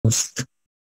past.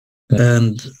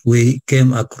 And we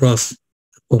came across a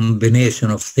combination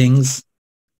of things,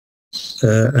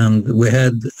 and we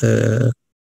had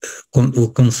we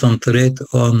concentrate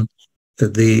on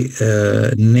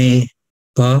the ne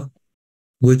pa,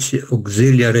 which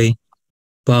auxiliary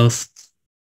past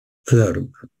verb,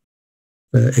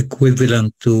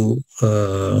 equivalent to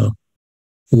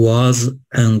was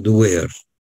and were.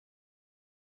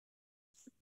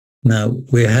 Now,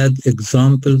 we had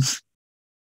examples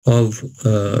of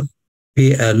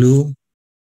PLU,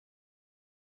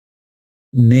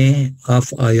 ne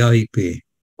af IIP.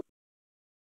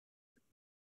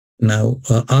 Now,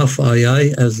 af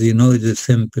II, as you know, is a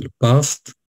simple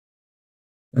past.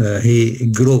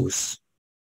 He grows.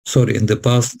 Sorry, in the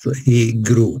past, he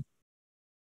grew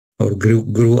or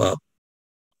grew up.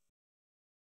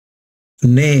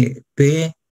 Ne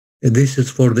pe, this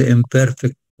is for the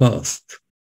imperfect past.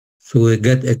 So we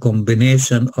get a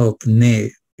combination of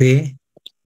ne pe,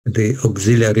 the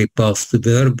auxiliary past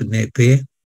verb, ne pe,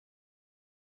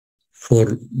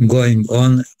 for going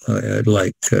on,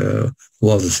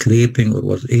 was sleeping or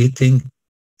was eating,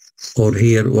 or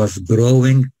here was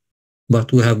growing,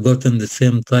 but we have gotten the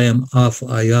same time af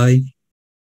II,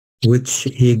 which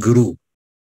he grew.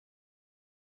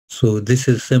 So this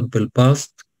is simple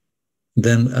past.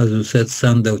 Then, as we said,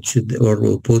 sandwich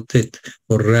or put it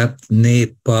or wrap ne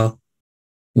pa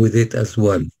with it as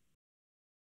well.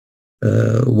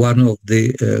 One of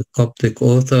the Coptic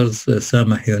authors,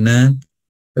 Samah Yunan,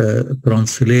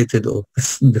 translated or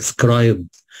described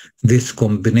this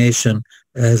combination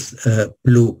as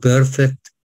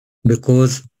pluperfect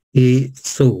because he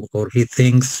saw or he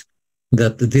thinks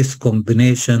that this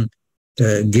combination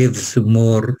gives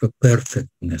more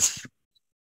perfectness.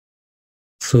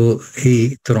 So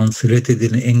he translated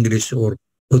in English or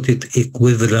put it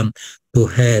equivalent to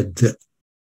had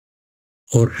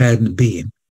or had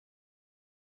been.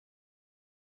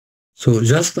 So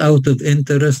just out of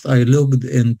interest, I looked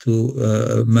into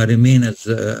Marimina's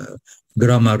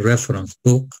grammar reference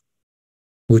book,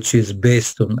 which is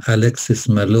based on Alexis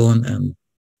Malone and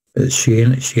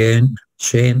Shane, I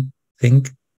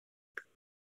think.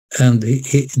 And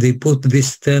they put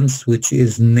this tense, which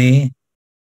is ne,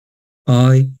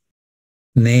 I,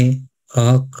 ne,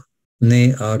 ak,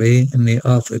 ne, are, ne,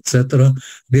 af, etc.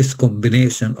 This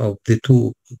combination of the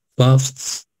two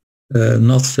pasts,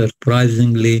 not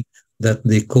surprisingly, that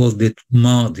they called it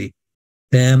Madi,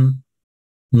 tam,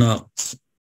 naqs,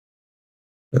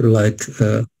 like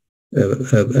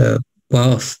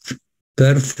past,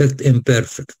 perfect,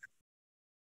 imperfect,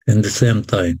 in the same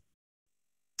time.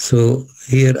 So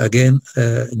here again,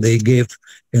 they gave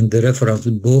in the reference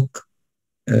book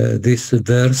this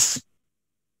verse,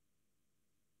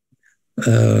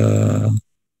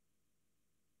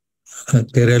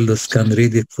 Kerelus can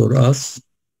read it for us.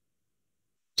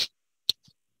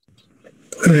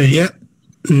 Ja,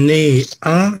 ne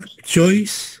a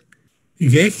choice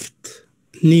recht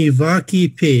ni vaki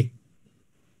p.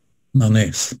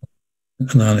 Nanes.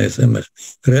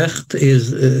 Recht is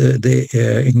the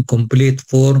incomplete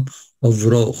form of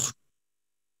rocht.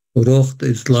 Rocht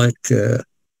is like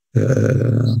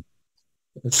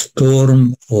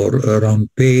storm or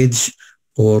rampage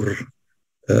or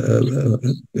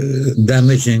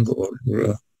damaging or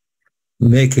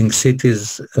making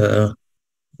cities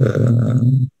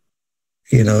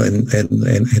in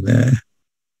a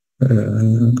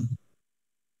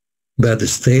bad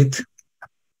state.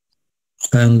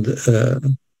 And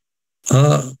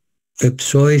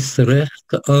choice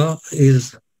recht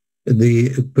is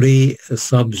the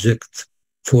pre-subject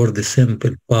for the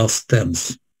simple past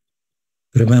tense.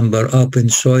 Remember, in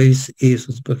choice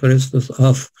Jesus Christus,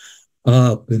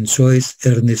 in choice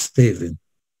Ernest Steven.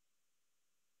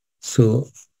 So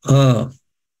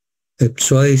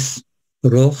choice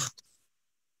rocht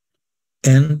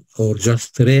en or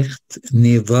just recht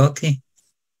nivaki,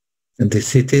 the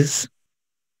cities,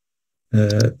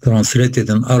 translated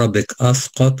in Arabic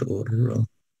asqat, or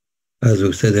as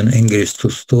we said in English, to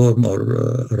storm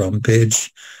or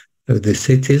rampage the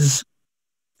cities,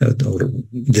 or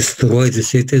destroy the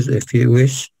cities if you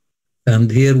wish.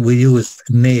 And here we use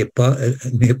nepa,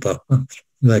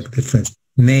 like the French,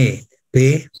 ne,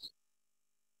 pe,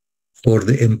 for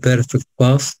the imperfect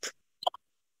past,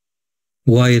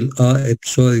 while a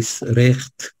choice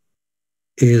recht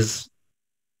is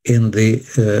in the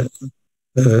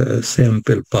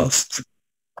simple past.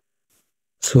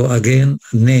 So again,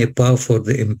 ne pa for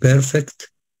the imperfect,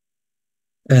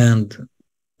 and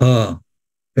a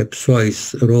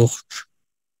choice rocht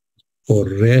or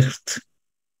recht,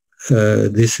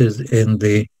 this is in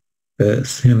the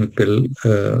simple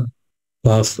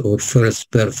past or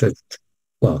first perfect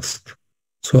past.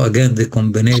 So again, the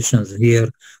combinations here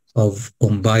of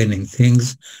combining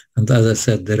things, and as I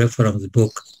said, the reference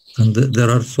book, and there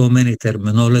are so many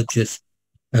terminologies,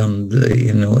 and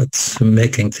it's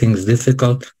making things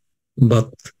difficult, but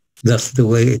that's the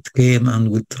way it came, and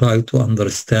we try to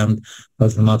understand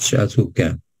as much as we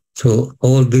can. So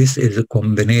all this is a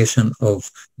combination of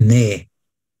ne,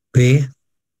 pe,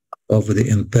 of the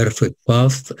imperfect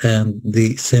past, and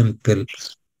the simple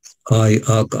I,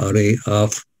 ag, are,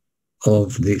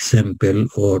 of the simple,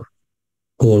 or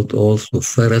called also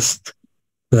first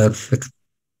perfect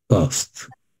past.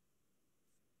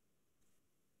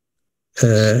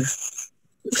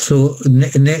 So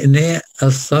ne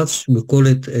as such, we call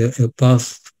it a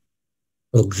past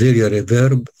auxiliary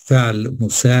verb, فعل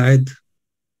مساعد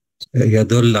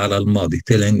يدل على الماضي,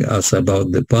 telling us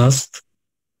about the past,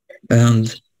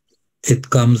 and it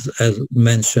comes as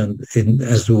mentioned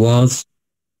as was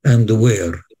and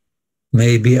were.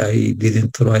 Maybe I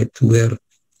didn't write where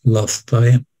last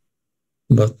time,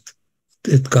 but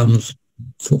it comes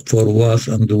for was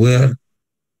and were,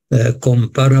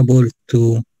 comparable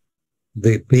to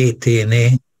the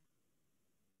PTN,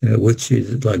 which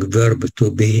is like verb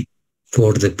to be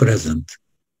for the present.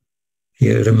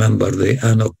 You remember the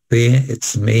an of P,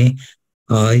 it's me,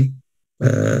 I,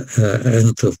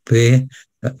 ent of P,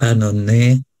 anon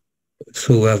ne.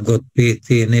 So we have got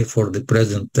PTN for the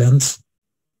present tense,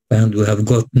 and we have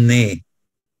got ne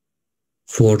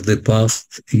for the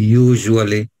past.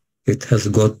 Usually it has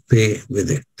got P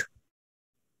with it.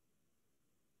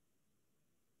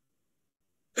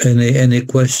 Any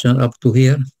question up to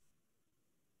here?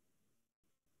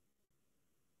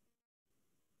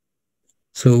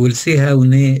 So we'll see how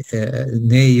ne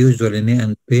usually ne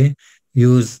and pe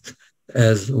used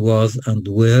as was and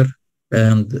were,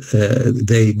 and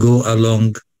they go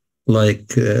along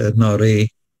like nare,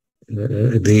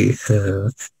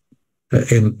 the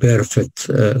imperfect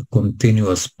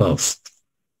continuous past.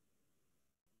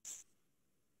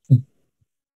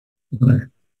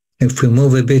 If we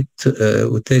move a bit,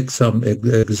 we take some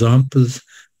examples.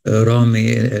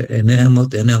 رامي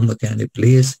نهمت يعني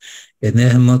please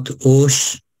نهمت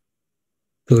أوش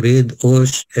تريد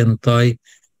أوش انتاي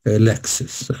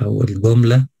لكسس أو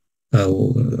الجملة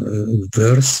أو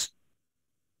verse.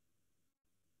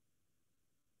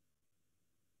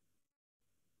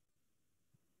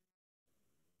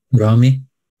 رامي,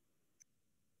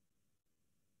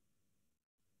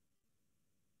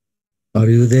 are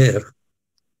you there?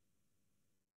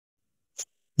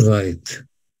 Right.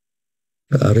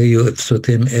 أريو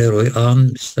إبسوتيم إيروي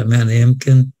آن سمعنا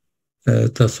يمكن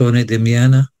تصوني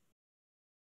دميانا.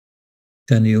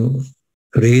 Can you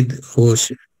read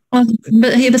وش؟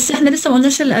 هي بس احنا لسه ما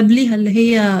قلناش اللي قبليها اللي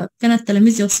هي كانت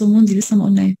تلاميذ يصومون دي لسه ما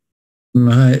قلناها.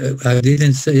 I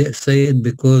didn't say it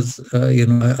because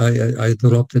I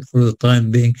dropped it for the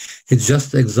time being. It's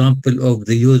just example of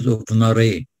the use of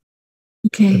nare.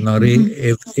 Okay. Nare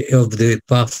of the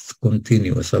past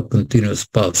continuous or continuous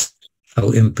past. How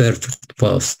imperfect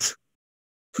past.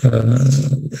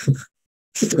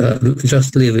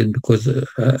 Just leave it because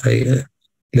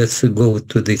let's go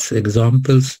to these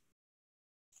examples.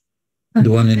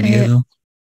 The one in yellow.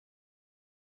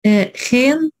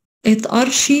 خين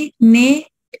اتقرشي ني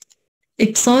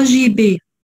اكساجي بي.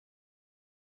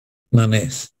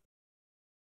 Nanes.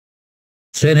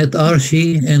 Say it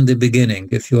arshi in the beginning,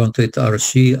 if you want it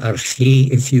arshi,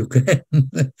 if you can.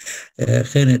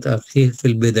 Khenet arshi في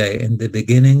البداية, in the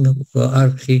beginning,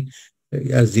 arshi,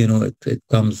 as you know, it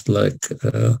comes like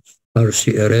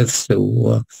arshi erefs,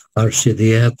 arshi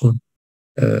diakon,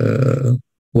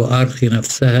 وارشي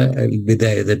نفسها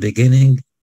البداية, the beginning,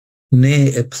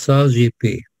 ne ipsaji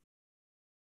pi.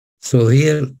 So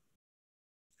here,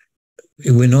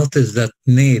 we notice that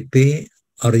ne pi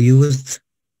are used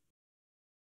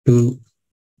to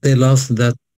tell us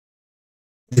that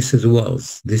this is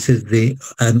was. This is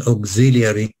an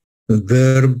auxiliary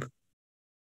verb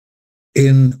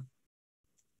in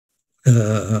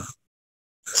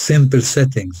simple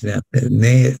settings.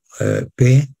 Ne,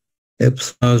 pe,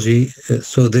 epsagi.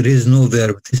 So there is no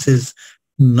verb. This is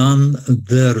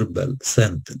non-verbal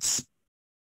sentence.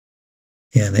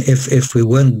 And if we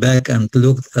went back and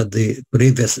looked at the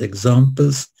previous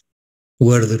examples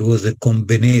where there was a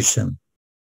combination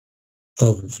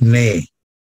of ne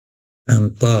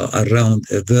and pa around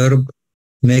a verb,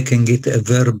 making it a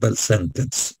verbal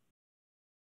sentence.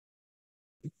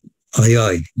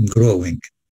 Growing.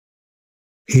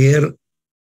 Here,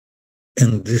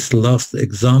 in this last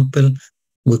example,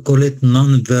 we call it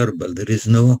non-verbal. There is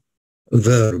no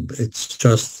verb. It's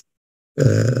just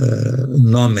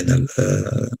nominal.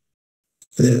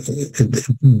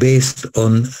 based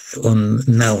on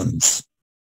nouns.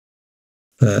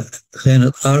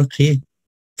 كانت archi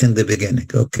in the beginning,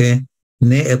 okay?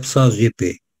 Ne ipsaji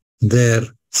pe. There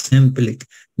simply,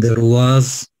 there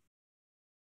was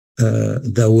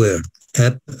the word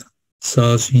ep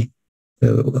saji,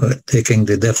 taking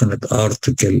the definite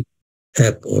article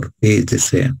ep or pe the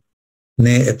same.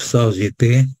 Ne ipsaji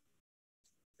pe,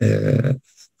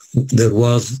 there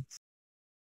was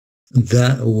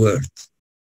the word.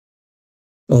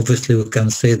 Obviously, we can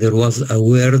say there was a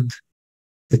word.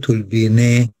 It will be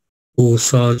ne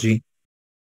usaji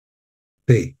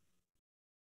pe.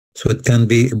 So it can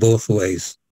be both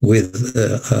ways, with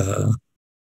a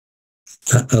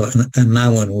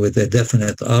noun with a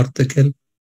definite article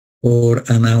or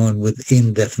a noun with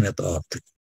indefinite article.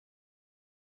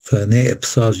 For ne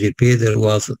ipsaji pe, there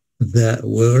was the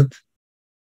word.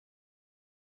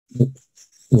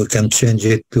 We can change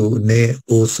it to ne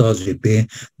usaji pe,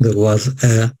 there was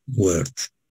a word.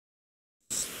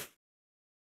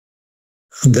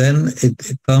 Then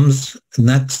it comes,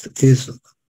 next is,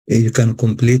 you can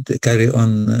carry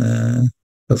on,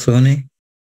 Sony.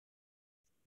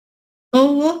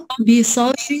 هو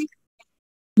بيصاجي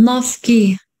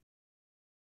نافكي.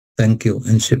 Thank you,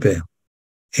 Inshipe.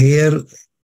 Here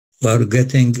we are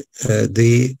getting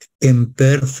the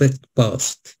imperfect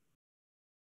past,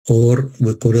 or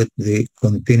we call it the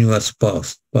continuous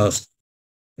past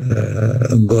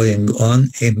going on,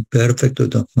 imperfect. We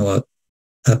don't know what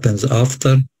happens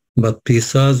after, but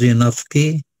pisazi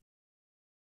nafki,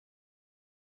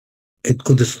 it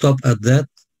could stop at that,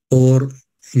 or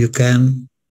you can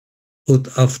put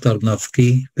after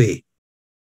nafki pe.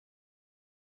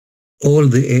 All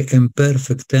the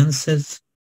imperfect tenses,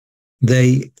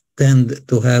 they tend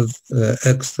to have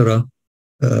extra,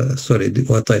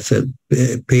 what I said,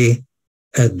 pe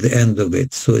at the end of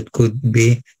it. So it could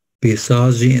be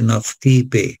pisaji nafki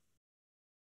pe,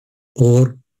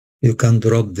 or you can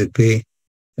drop the pe,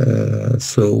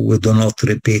 so we do not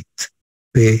repeat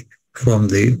pe from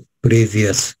the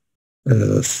previous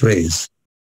phrase.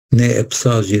 Ne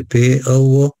ipsaji pe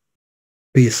awo,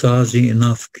 pisaji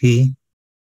nafki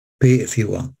pe if you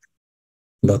want.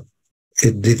 But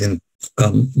it didn't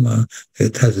come,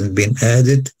 it hasn't been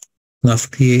added.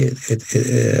 Nafki,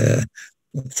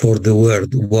 for the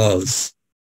word was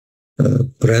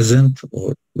present,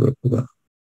 or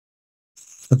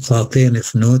Fatin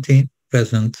if noti,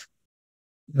 present,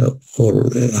 or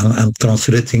I'm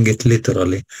translating it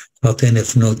literally. Fatin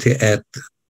if noti at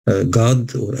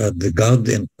God, or at the God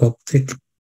in Coptic,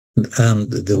 and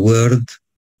the word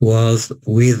was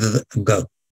with God.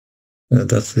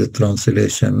 That's the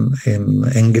translation in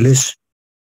English.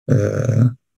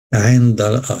 عند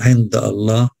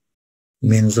Allah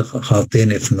means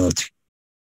خاطين في نوتي.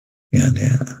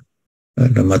 يعني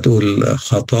لما تقول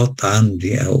خطات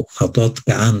عندي أو خطاتك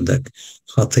عندك،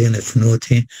 خاطين في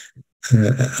نوتي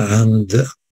عند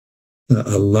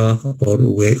Allah, or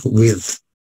with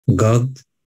God,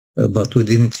 but we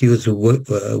didn't use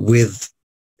with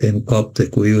in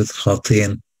Coptic. We use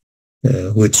خاطين,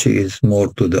 which is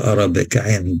more to the Arabic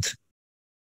عند.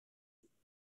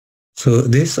 So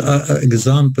these are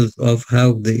examples of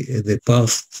how the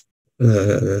past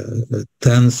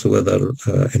tense, whether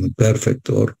imperfect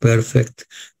or perfect,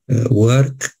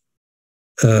 work.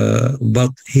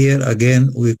 But here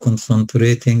again, we're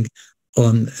concentrating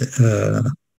on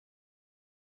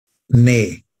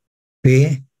ne,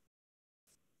 pe,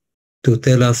 to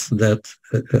tell us that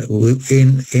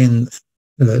in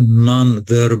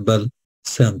non-verbal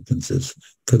sentences,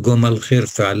 كجمل خير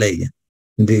فعلية،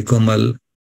 دي جمل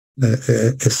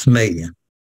اسمية.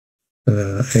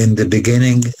 In the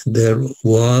beginning, there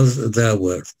was the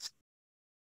word.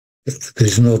 There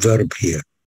is no verb here.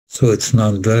 So it's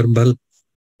non-verbal,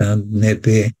 and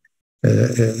maybe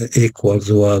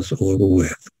equals was or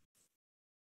were.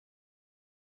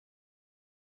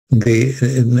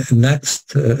 The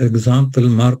next example,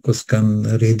 Marcus can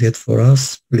read it for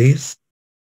us, please.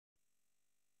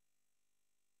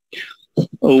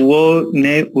 Owo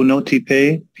ne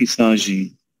unotipe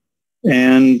pisaji.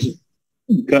 And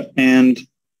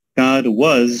God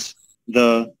was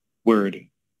the Word.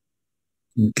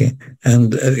 Okay.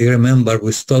 And you remember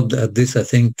we stopped at this, I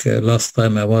think, last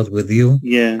time I was with you.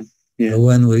 Yeah.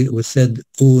 When we said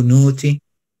unuti,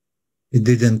 it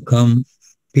didn't come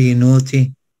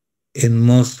pinuti in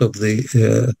most of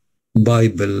the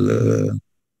Bibles.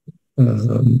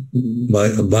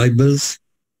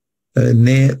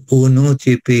 Ne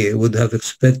unuti pe would have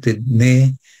expected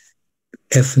ne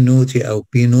F-nuti or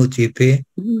P-nuti pe.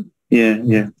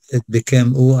 Yeah. It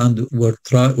became U, and we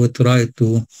tried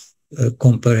to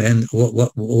comprehend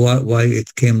why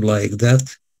it came like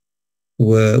that.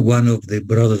 Where one of the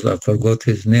brothers, I forgot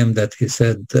his name, that he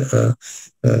said,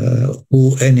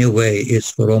 who anyway is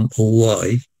from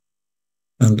Y,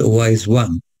 and Y is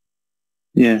one.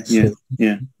 Yeah, So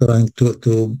yeah. trying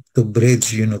to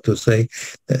bridge, to say,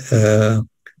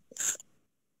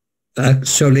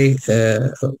 actually,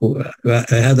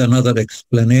 I had another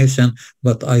explanation,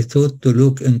 but I thought to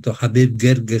look into Habib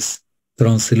Gerges'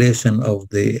 translation of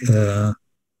the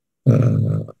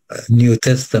New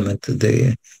Testament,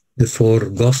 the four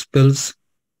Gospels,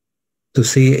 to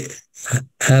see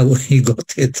how he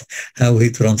got it, how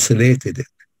he translated it.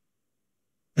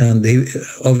 And he,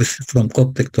 obviously from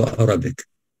Coptic to Arabic.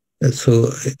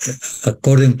 So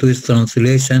according to his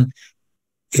translation,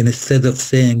 instead of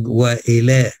saying wa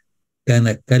ilah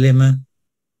kana kalima,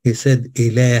 he said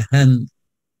ilahan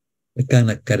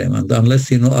kana kalima. And unless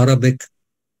you know Arabic,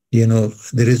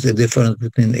 there is a difference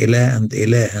between ilah and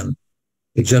ilahan.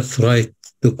 You just try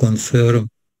to confirm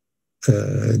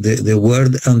the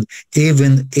word, and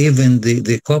even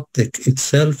the Coptic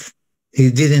itself, he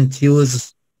didn't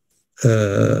use,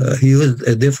 he used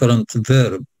a different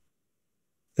verb,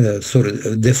 a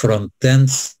different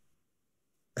tense,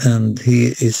 and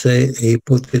he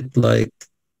put it like,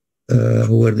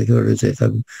 where is it?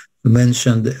 I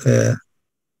mentioned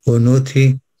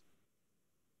onoti.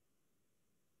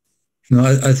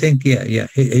 I think, yeah.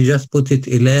 He just put it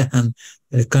ilah and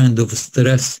kind of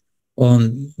stress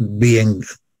on being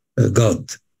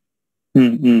God.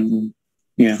 Mm-hmm.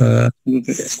 Yeah,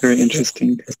 it's very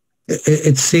interesting.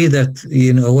 It's see that,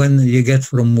 when you get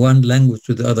from one language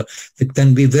to the other, it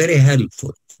can be very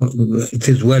helpful. It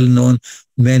is well known,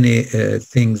 many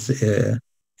things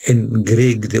in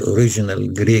Greek, the original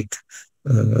Greek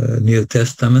New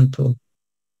Testament,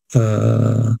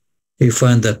 you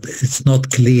find that it's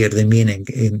not clear, the meaning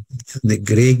in the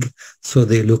Greek, so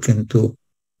they look into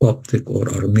Coptic or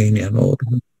Armenian or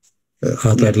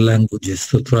other languages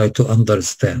to try to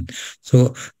understand.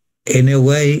 So in a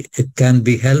way, it can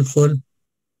be helpful.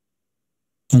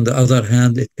 On the other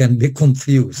hand, it can be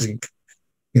confusing,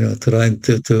 trying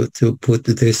to put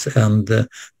this, and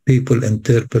people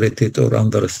interpret it or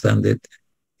understand it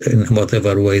in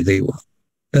whatever way they want.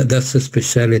 That's a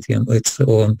speciality on its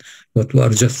own, but we are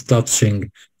just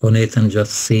touching on it and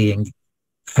just seeing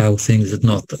how things are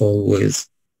not always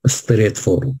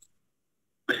straightforward.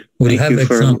 We'll have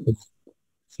examples.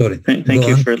 Sorry. Thank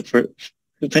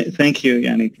you,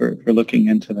 Yanni, for looking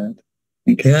into that.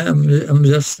 Yeah, I'm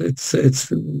just, it's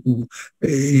between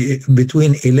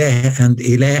ilah and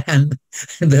ilahan.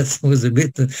 That was a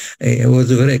bit, it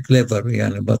was very clever,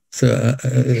 Yanni, but,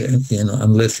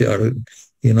 unless you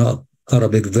are,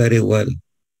 Arabic very well,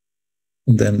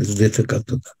 then it's difficult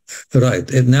to do. Right,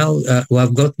 and now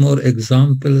we've got more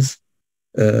examples.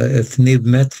 If Nib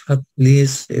Medhat,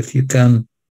 please, if you can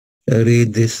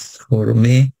read this for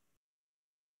me.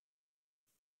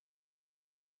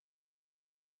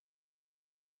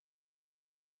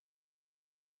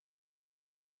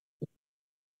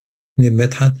 Nib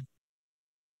Medhat.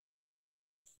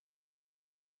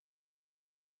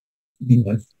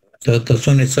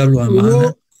 تصوني سلوى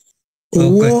معنا.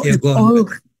 Thank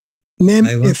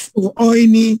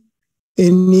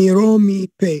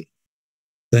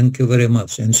you very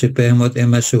much. And Shipemot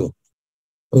Emashu.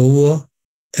 Owo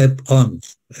Ep-on.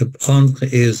 Ep-on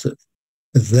is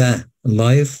the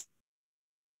life.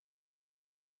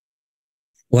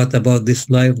 What about this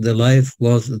life? The life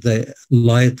was the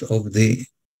light of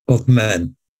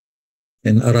man.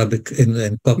 In Arabic,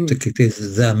 in Coptic, it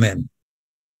is the man.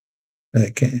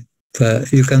 Okay.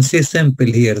 You can see simple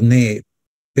here, ne,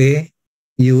 pe,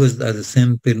 used as a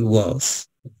simple was.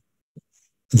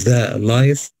 The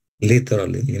life,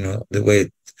 literally, the way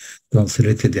it's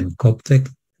translated in Coptic,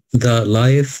 the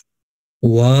life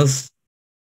was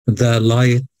the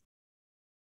light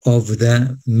of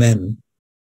the men.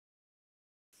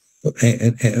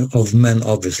 Of men,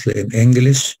 obviously, in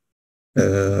English.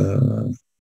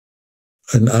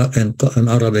 In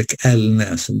Arabic,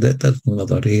 al-nas, that's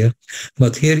another here.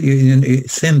 But here,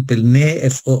 simple, ne,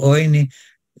 f-o-oini,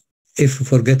 if you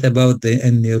forget about the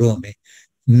n-niromi,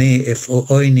 ne,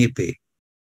 f-o-oini, pe.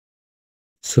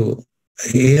 So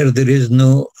here there is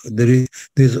only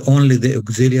the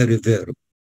auxiliary verb.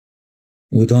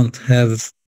 We don't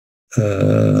have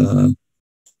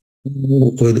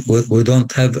we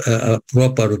don't have a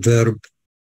proper verb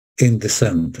in the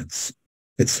sentence.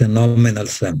 It's a nominal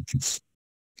sentence.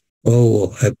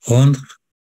 Ep-on,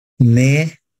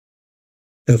 ne,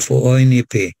 f-o-oini,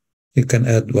 pe. You can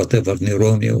add whatever,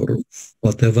 niromi or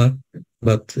whatever,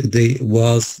 but they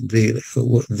was the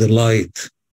light.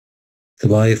 The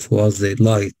life was the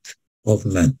light of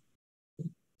men.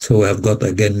 So we have got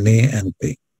again ne and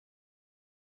pe.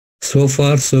 So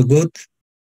far, so good.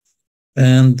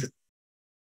 And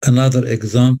another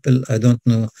example, I don't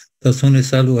know, تصوني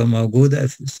سلوى موجودة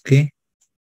في سكي؟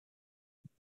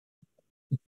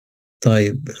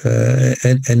 طيب,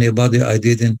 anybody I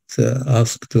didn't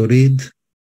ask to read?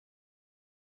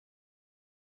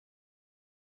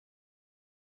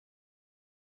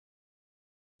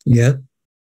 Yeah.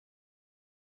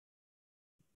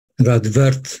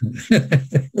 Radvert.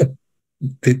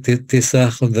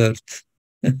 Tisachvert.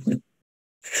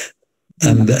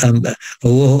 And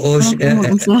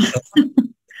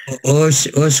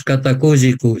اوش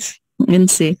كتاكوجي كوش.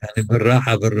 انسي يعني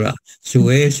بالراحة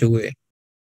شوي.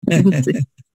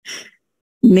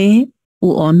 ني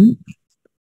وأون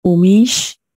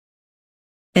وميش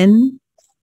ان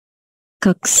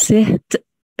كاكسهت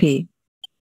بي.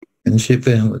 انشي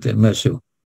فهمت ماشو.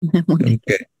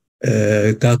 Okay.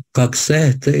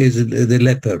 Kaksehte is the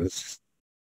lepers.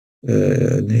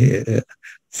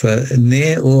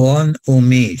 Ne uon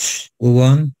umish.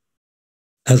 Uon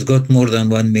has got more than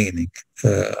one meaning.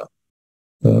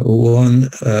 Uon,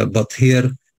 but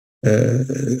here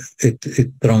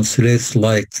it translates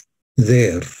like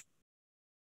there.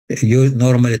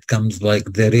 Normally it comes like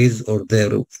there is or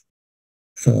there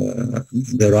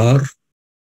are.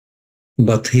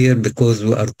 But here, because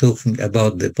we are talking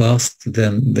about the past,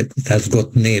 then it has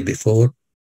got ne before.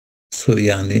 So,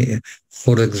 yani,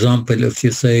 for example, if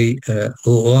you say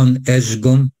on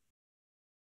ejgum,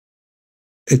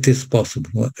 it is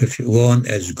possible. If you on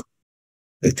ejgum,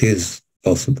 it is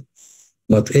possible.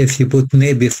 But if you put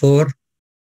ne before,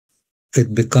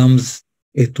 it becomes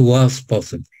it was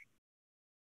possible.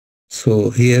 So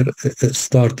here,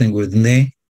 starting with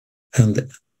ne and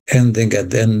ending at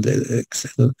the end,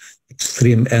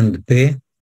 extreme end pe.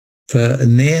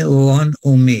 Ne on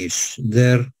umish,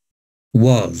 there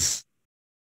was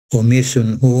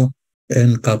omission who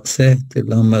in kapset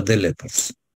lama the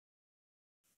lepers.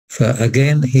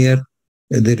 Again here,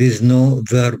 there is no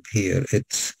verb here.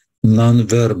 It's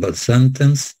non-verbal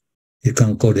sentence. You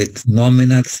can call it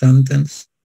nominal sentence.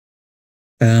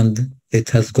 And it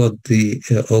has got the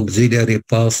auxiliary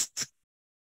past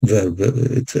verb.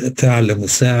 It's فعل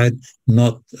مساعد,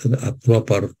 not a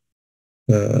proper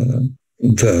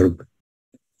verb.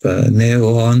 Ne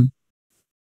on,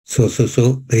 so,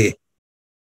 pe.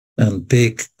 And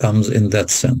pe comes in that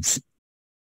sense.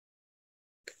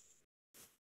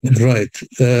 Right.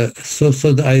 So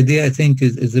the idea, I think,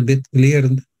 is a bit clear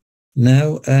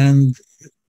now. And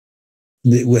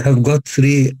we have got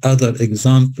three other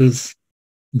examples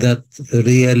that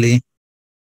really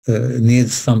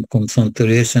needs some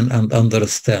concentration and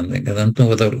understanding. I don't know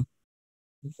whether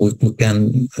we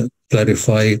can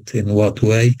clarify it in what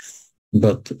way,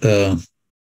 but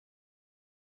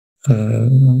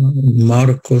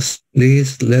Marcos,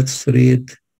 please, let's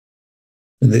read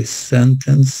this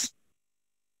sentence.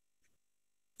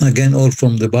 Again, all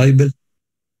from the Bible.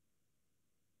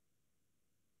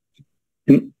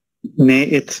 Ne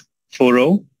it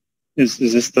foro. Is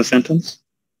this the sentence?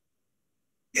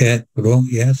 Yeah, bro,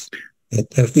 yes.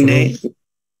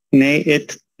 Ne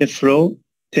it ifro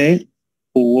te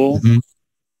uwo.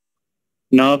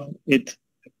 Nav it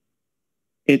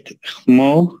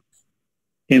mo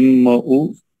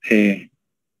immo he.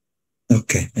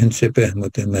 Okay, and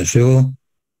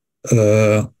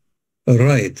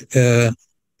right.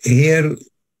 Here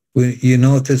you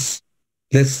notice,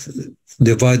 let's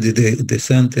divide the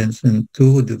sentence in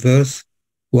two, the verse.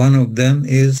 One of them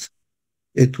is,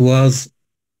 it was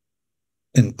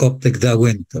in Coptic the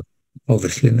winter.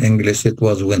 Obviously in English it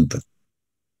was winter.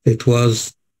 It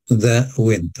was the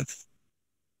winter.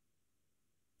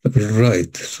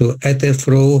 Right. So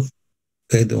etefro,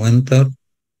 the winter.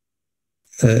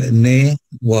 Ne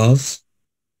was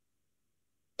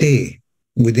pay.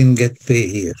 We didn't get pay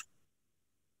here.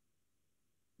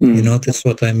 You notice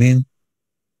what I mean?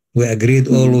 We agreed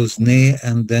always ne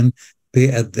and then pay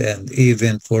at the end,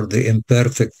 even for the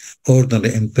imperfect,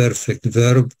 ordinary imperfect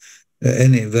verb,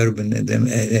 any verb in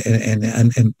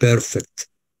an imperfect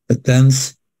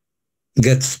tense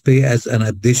gets pay as an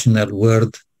additional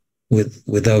word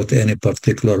without any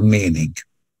particular meaning.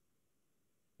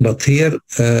 But here,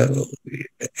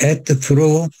 at the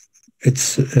throw,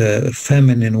 it's a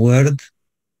feminine word,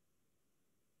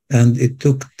 and it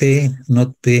took te,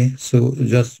 not pay, so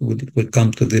just we'll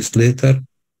come to this later.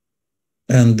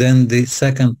 And then the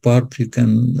second part, you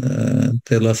can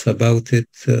tell us about it.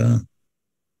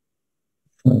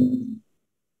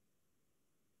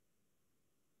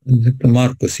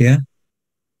 Marcus, yeah?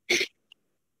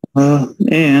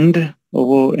 And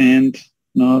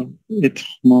no, it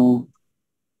mo.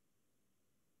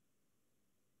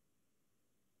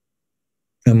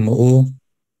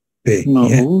 M-O-P.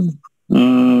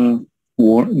 Yeah.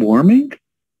 Warming?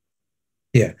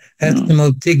 Yeah.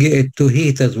 Actually, to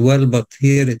heat as well, but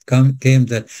here it came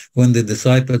that when the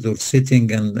disciples were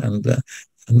sitting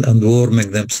and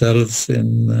warming themselves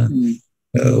when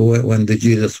the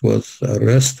Jesus was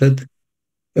arrested,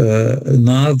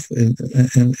 Nav in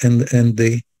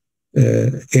the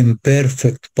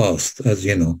imperfect past, as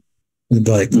you know,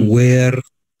 like where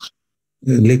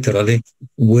literally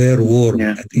were warm.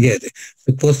 Yeah,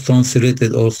 it was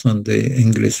translated also in the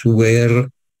English were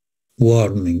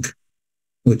warming,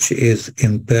 which is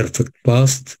imperfect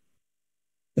past.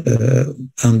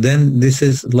 And then this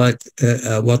is like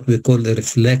what we call a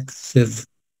reflexive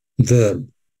verb.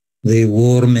 They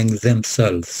warming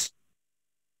themselves.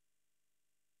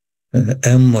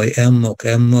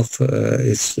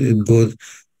 Is good,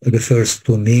 refers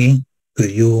to me, to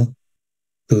you,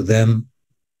 to them.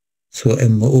 So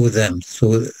them.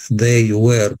 So they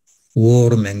were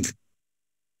warming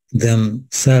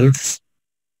themselves.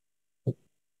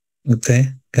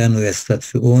 Okay, كانوا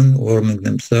يستدفئون, warming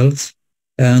themselves,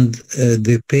 and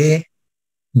the pay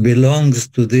belongs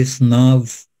to this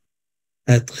nav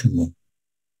atchimo.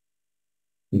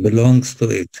 Belongs to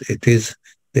it. It is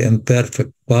the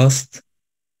imperfect past.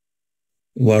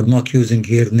 We are not using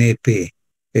here ne pay.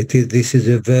 This is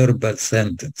a verbal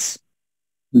sentence.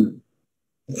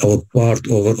 Or part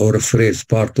or a phrase,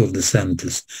 part of the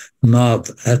sentence. Nav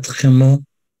atchimo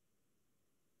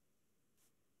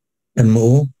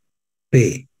M-O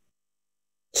pay.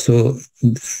 So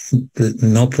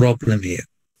no problem here.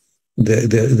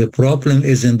 The problem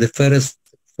is in the first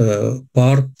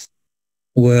part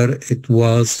where it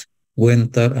was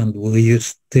winter and we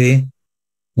used stay.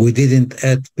 We didn't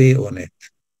add pay on it.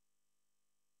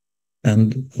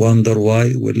 And wonder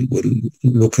why. We'll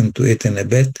look into it in a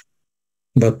bit.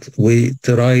 But we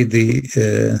try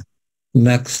the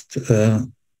next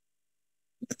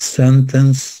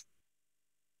sentence.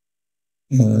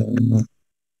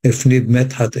 If need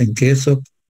مدحت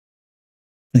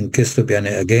انكسب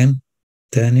يعني again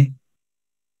تاني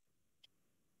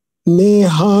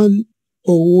نيهان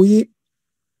أوي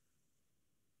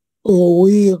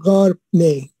غارب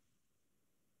ني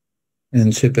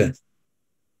انشبه.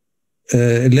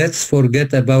 Let's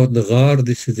forget about the غار.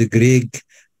 This is a Greek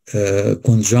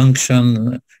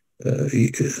conjunction.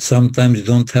 Sometimes you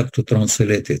don't have to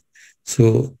translate it.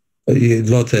 So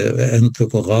lot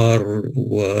أنت غار,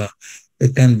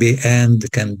 it can be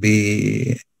and, can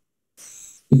be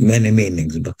many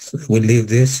meanings, but we'll leave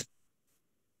this.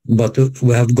 But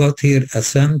we have got here a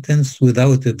sentence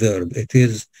without a verb. It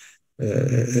is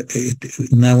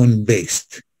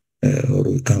noun-based, or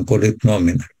we can call it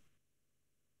nominal.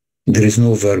 There is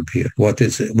no verb here. What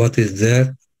is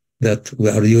there? That we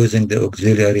are using the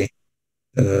auxiliary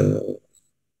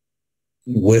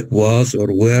was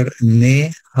or were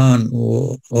ne, han,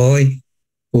 oi,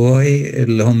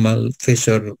 اللي هم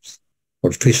الفيشرز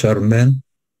or fishermen.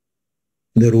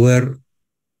 There were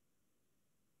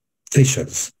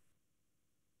fishers.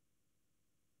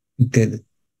 Okay.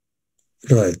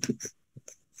 Right.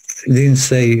 Didn't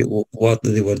say what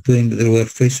they were doing. There were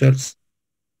fishers.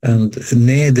 And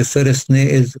ne, the first ne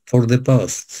is for the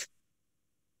past.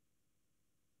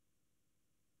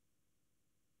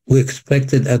 We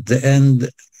expected at the end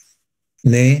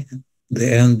ne,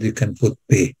 the end you can put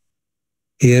p.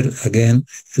 Here again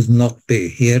is not p.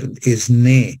 Here is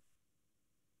ne,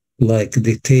 like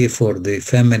the te for the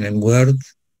feminine word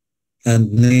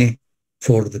and ne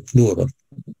for the plural.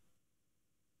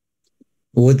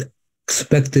 Would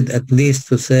expected at least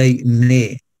to say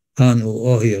ne, han,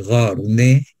 ohi, gar,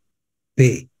 ne,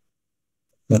 pe.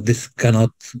 But this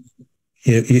cannot,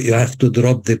 you have to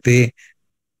drop the pe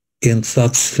in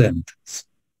such sentence.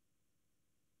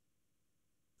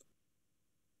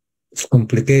 It's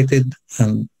complicated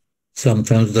and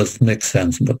sometimes doesn't make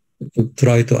sense, but we'll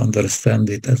try to understand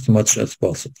it as much as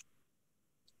possible.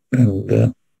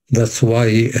 And that's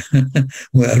why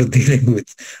we are dealing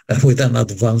with an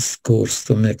advanced course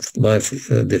to make life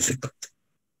difficult.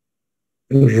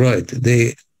 Right.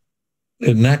 The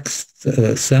next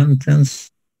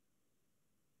sentence,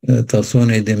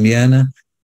 Tasone Demiana.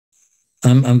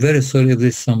 I'm very sorry if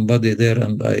there's somebody there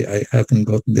and I haven't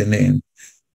got the name.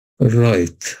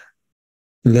 Right.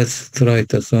 Let's try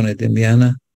Tasone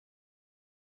Demiana.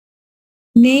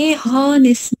 Ne han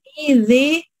isni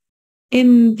dhe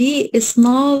MB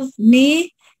إصناف ني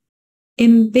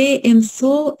MB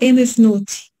إمثو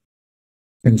إمفنوتي.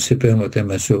 انسبه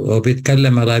متمسو. هو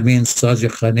بيتكلم على مين؟ صاجي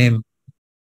خانيم.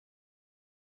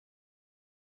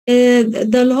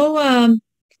 ده اللي هو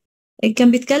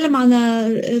كان بيتكلم عن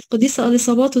القديسة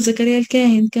أليصابات وزكريا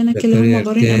الكاهن، كان كلاهما زكريا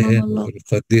بارين أمام الكاهن الله.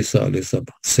 والقديسة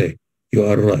أليصابات. Say, you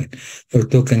are right. We're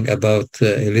talking about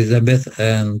Elizabeth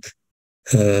and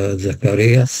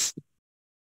Zacharias.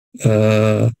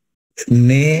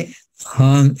 Ne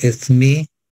han ethmi.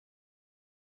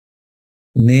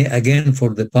 Ne again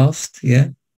for the past, yeah.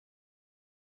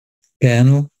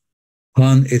 كانوا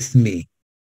han ethmi.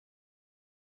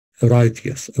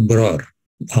 Righteous, أبرار.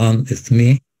 Han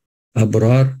ethmi,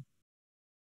 أبرار.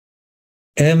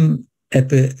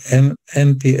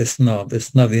 MP إصناب.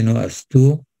 إصناب, you know, as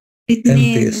two. MP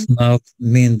اتنين. إصناب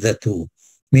means the two.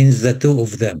 Means the two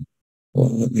of them.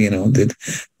 Or, you know,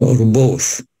 or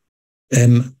both.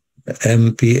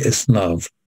 MP إصناب.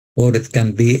 Or it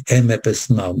can be MP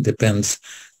إصناب. Depends.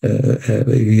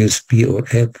 Use P or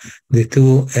F. The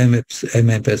two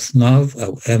MP إصناب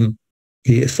or MP.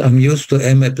 Yes, I'm used to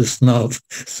MP إصناب.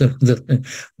 So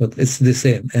but it's the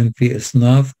same. MP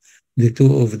إصناب. The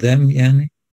two of them, يعني.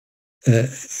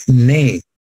 Nay.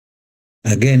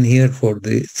 Again here for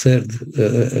the third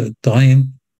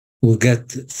time, we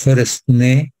get first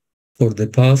nay for the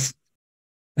past,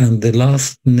 and the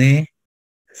last nay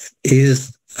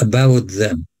is about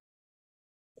them.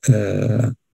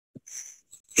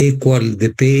 Equal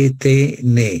the pay, te,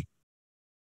 nay.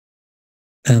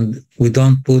 And we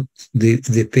don't put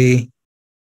the pay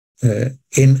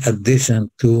in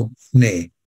addition to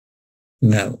nay.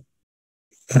 Now,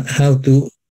 how to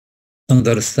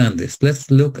understand this?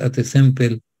 Let's look at a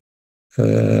simple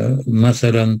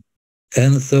مثلا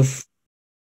أنثف.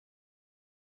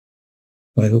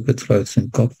 I hope it writes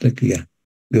in Coptic. Yeah,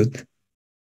 good.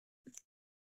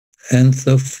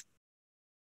 أنثف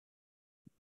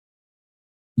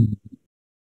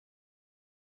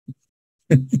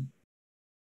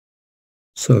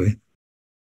sorry.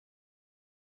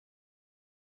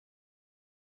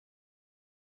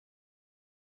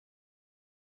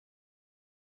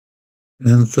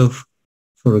 أنثف,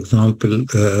 for example,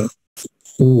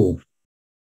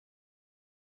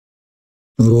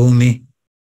 رومي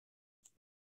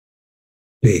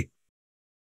بي.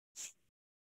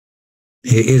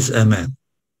 He is a man.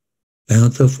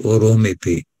 أنثف رومي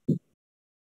بي.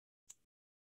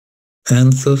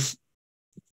 أنثف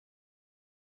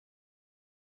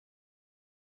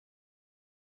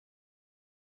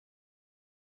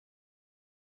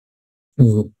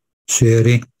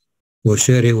وشيري.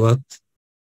 وشيري what?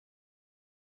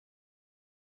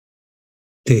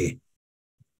 تي.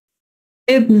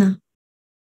 ابنة.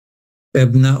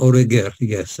 ابنة or a girl,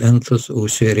 yes. أنثف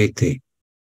وشيري تي.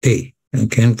 تي.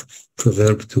 Again, for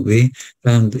verb to be.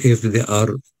 And if they are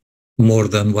more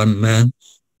than one man,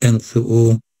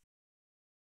 أنثف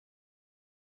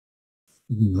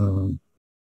no,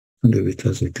 leave it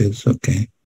as it is, okay.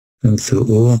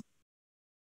 أنثف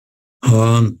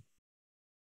هان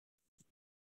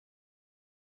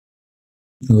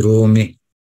رومي,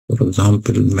 for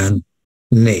example, man,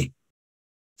 nay.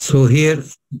 So here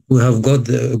we have got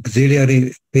the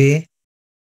auxiliary pay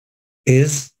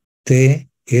is, te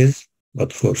is,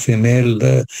 but for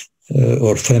female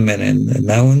or feminine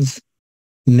nouns,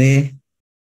 ne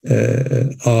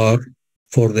are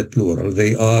for the plural.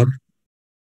 They are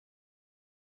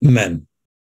men.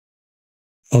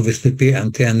 Obviously, P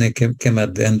and T and ne came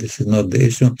at the end. This is not the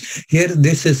issue. Here,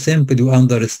 this is simple, you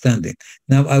understand it.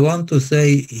 Now, I want to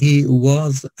say he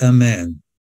was a man.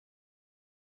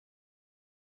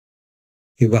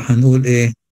 يبقى هنقول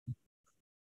إيه؟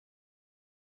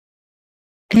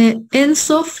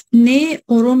 انصف ني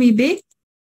أورومي بي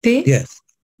بي. Yes,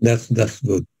 that's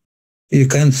good. You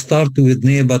can start with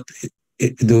ne, but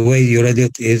the way you read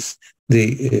it is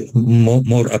the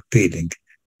more appealing.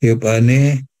 يبقى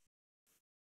ne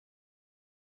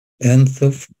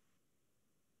أنثف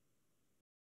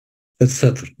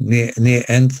السطر. ne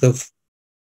أنثف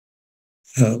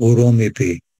أورومي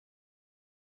بي.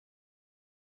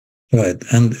 Right,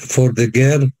 and for the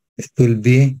girl, it will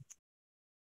be,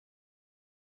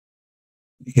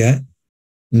 yeah,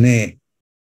 ne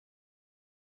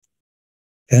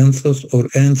Anthos or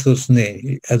Anthos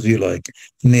ne, as you like.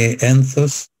 Ne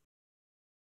Anthos.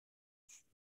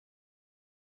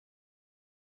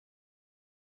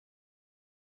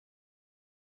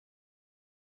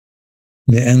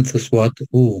 Ne Anthos what?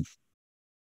 Ooh.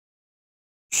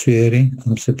 Sherry.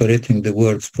 I'm separating the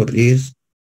words for ease.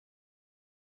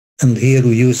 And here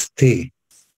we use te.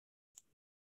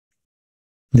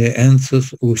 Ne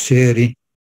Anthos u Sherry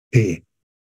te.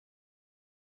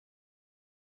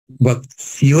 But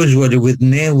usually with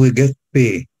ne we get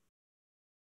pe.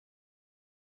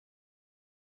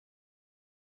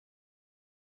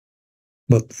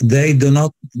 But they did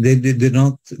not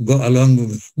go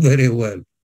along very well.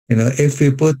 if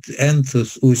we put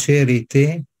enthus usheri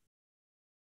te,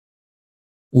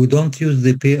 we don't use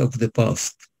the pe of the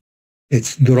past.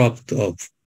 It's dropped off.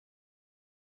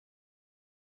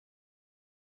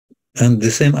 And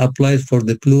the same applies for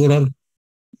the plural.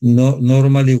 No,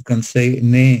 normally you can say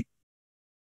ne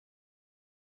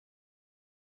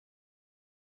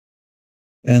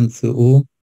enthu,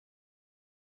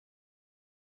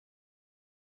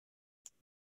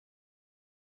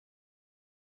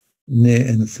 ne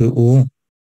enthu,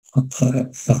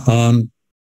 han,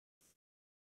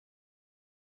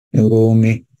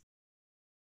 romi,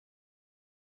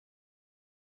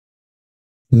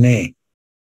 ne.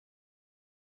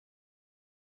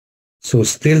 So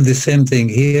still the same thing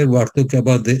here. We are talking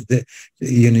about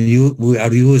we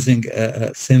are using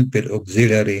a simple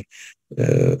auxiliary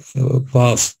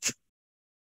past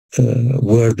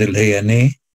word اللي هي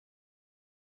ne,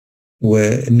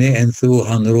 ne enthu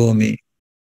han romi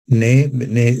ne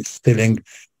is telling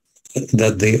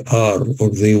that they are or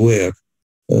they were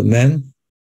men,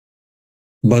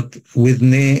 but with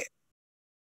ne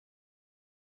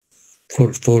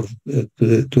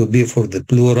to be for the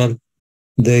plural,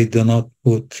 they do not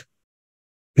put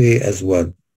pe as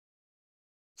well.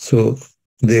 So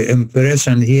the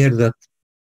impression here that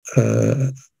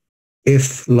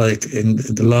if, like in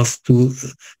the last two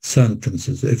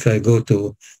sentences, if I go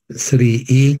to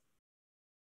 3e,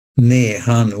 ne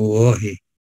han uohi,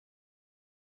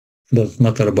 doesn't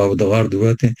matter about the word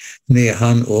writing, ne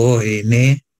han uohi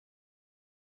ne,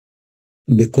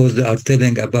 because they are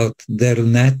telling about their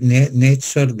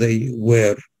nature, they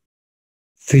were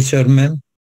fishermen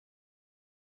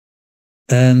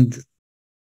and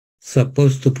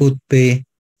supposed to put pe,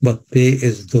 but pe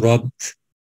is dropped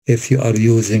if you are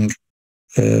using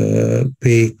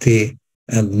pe, te,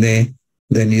 and ne,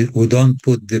 then we don't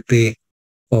put the pe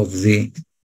of the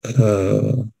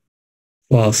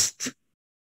past,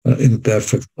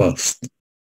 imperfect past.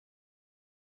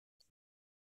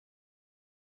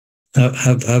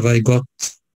 Have I got,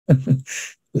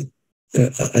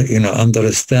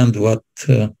 understand what,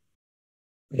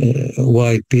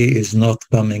 why P is not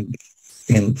coming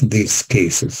in these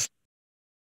cases?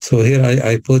 So here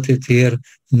I put it here,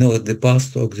 no, the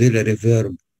past auxiliary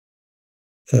verb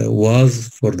was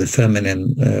for the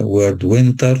feminine word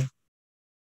winter.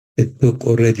 It took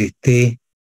already te,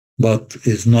 but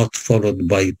is not followed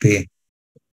by pe.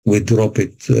 We drop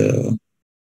it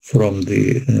from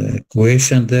the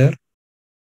equation there.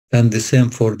 And the same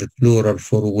for the plural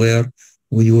for where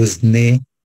we use ne,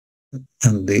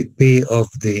 and the pe of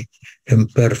the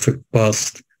imperfect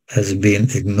past has been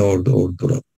ignored or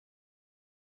dropped.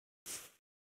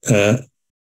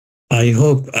 I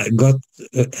hope I got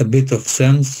a bit of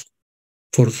sense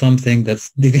for something that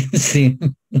didn't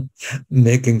seem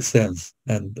making sense,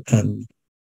 and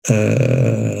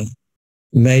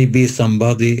maybe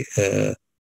somebody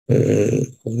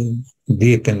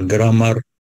deep in grammar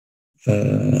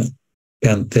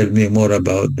can tell me more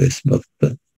about this, but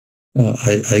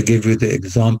I give you the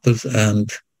examples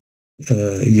and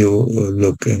you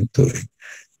look into it.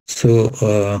 So,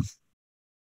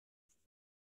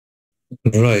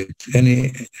 right,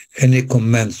 any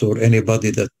comments or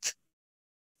anybody that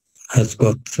has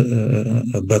got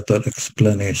a better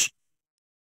explanation?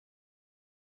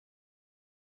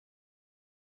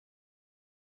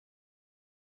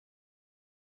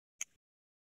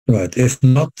 Right, if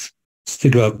not,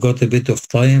 still I've got a bit of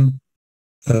time.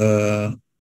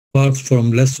 Apart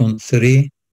from lesson 3,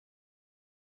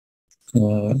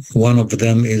 one of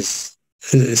them is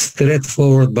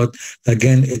straightforward, but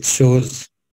again, it shows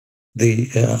the,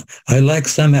 I like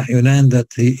Sameh Yunan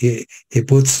that he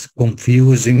puts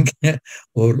confusing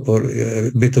or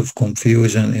a bit of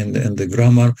confusion in the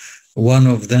grammar. One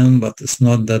of them, but it's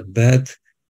not that bad.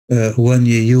 When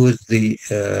you use the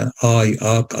I,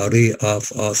 ak, ari,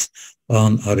 af, as,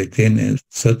 an, aritin,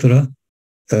 etc.,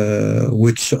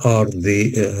 which are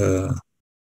the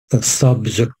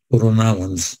subject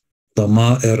pronouns,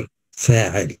 ضمائر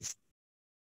فاعل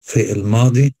في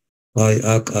الماضي, I,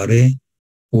 ak, ari,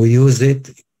 we use it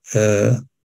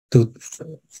to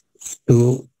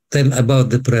tell about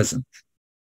the present.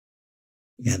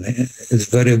 And it's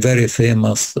very, very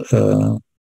famous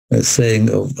saying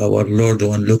of our Lord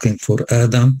when looking for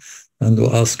Adam and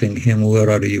asking him, where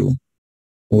are you?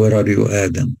 Where are you,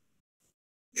 Adam?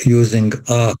 Using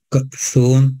ak,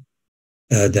 thun,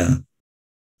 Adam.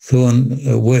 Thun,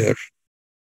 where?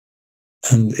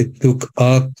 And it took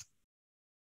ak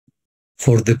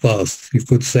for the past. You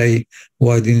could say,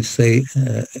 why didn't you say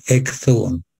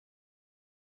ekthon?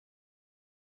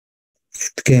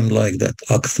 It came like that.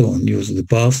 Akthon, use the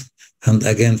past. And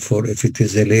again, for if it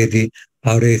is a lady,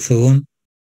 arethon,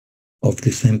 of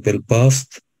the simple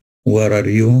past. Where are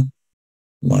you,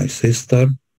 my sister?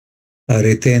 A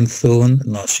retained thone,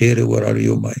 Nashiri, where are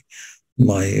you,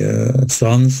 my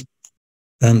sons?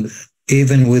 And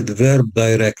even with verb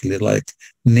directly, like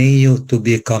neo, to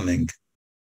be coming.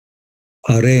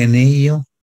 Are neo,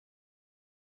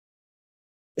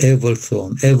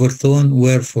 Everton. Everton,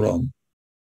 where from?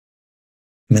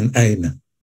 من أين?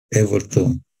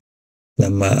 Everton.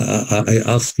 لما I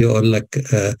ask you, أقول لك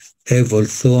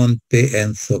Everton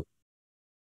بأنثو.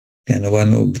 يعني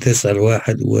وأنا بتسأل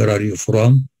واحد where are you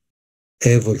from?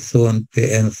 Everton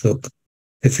بأنثو.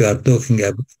 If you are talking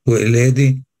about a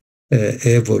lady,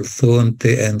 Everton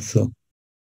بأنثو,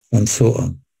 and so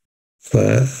on.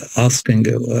 For asking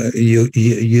you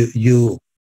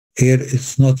here,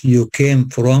 it's not you came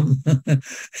from.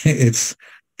 it's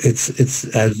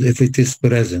as if it is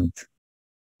present.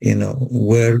 You know,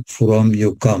 where from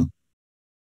you come,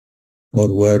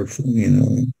 or where,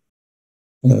 you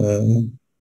know,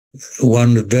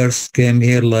 one verse came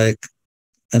here like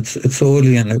it's all,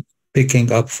 you know,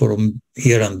 picking up from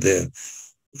here and there.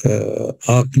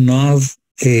 Aknav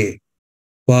a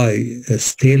by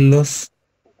Stellos.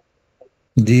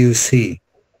 Do you see?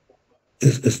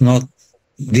 It's not.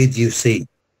 Did you see?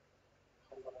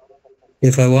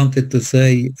 If I wanted to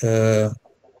say,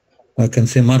 I can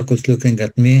see Marcus looking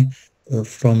at me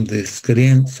from the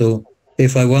screen. So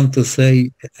if I want to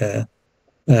say,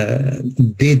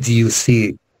 did you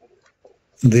see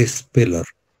this pillar?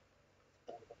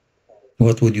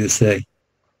 What would you say?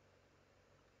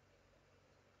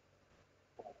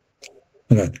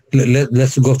 Right.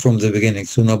 Let's go from the beginning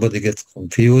so nobody gets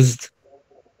confused.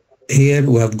 Here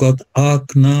we have got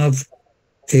Aknav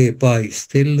a by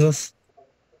Stellos,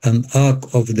 and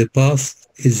arc of the past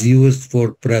is used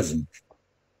for present.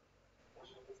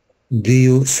 Do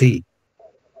you see?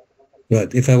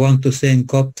 Right. If I want to say in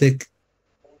Coptic,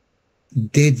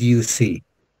 did you see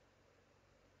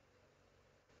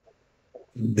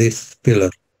this pillar?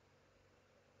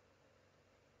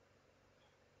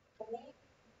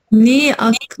 Ni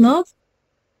aknav.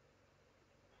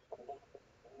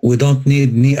 We don't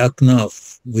need ni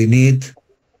aknaf. We need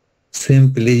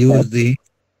simply use the,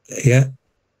 yeah.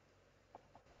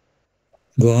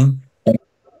 Go on.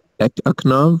 Ek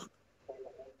aknav.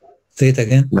 Say it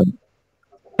again.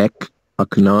 Ek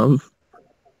aknav.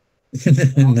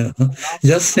 No,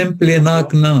 just simply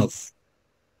naknaf.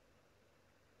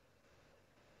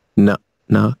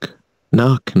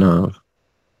 Naknav.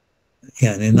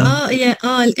 يعني knock. yeah,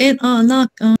 الآن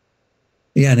knock.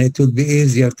 يعني it would be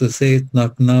easier to say it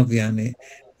naknaf, يعني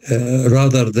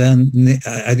rather than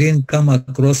I didn't come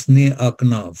across ni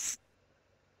aknaf.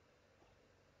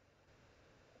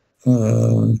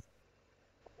 Or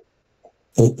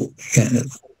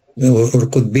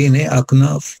could be ni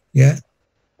aknaf, yeah.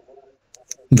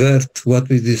 Bert, what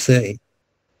would you say?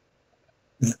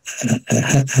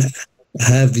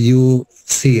 Have you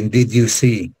seen? Did you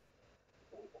see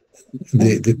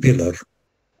the pillar?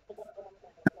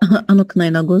 Ano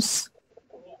knainagus?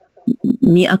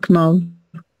 Mi aknav.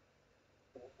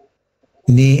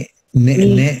 Me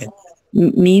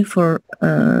for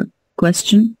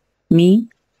question. Me.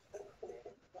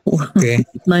 Okay.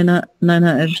 Naina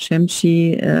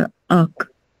ershemshi ak.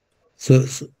 So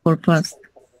For past.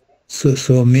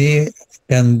 So me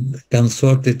can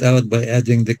sort it out by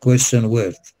adding the question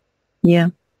word. Yeah.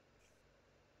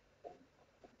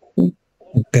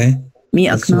 Okay. Me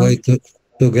That's the way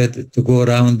to go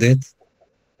around it.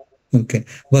 Okay.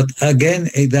 But again,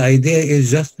 the idea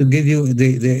is just to give you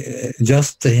the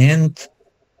just a hint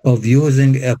of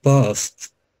using a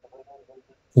past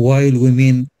while we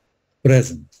mean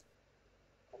present.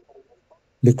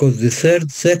 Because the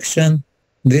third section,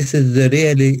 this is the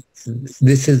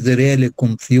really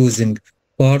confusing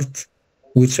part,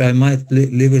 which I might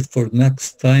leave it for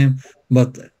next time,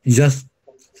 but just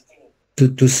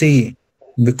to see,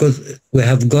 because we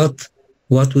have got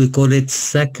what we call it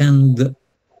second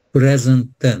present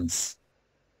tense.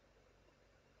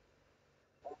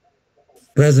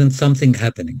 Present something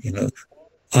happening, you know.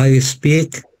 I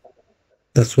speak,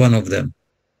 that's one of them.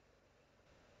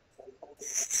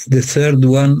 The third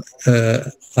one,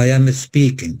 I am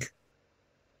speaking.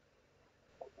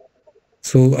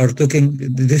 So are talking,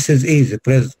 this is easy,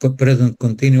 present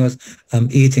continuous. I'm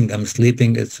eating, I'm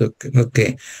sleeping, it's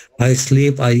okay. I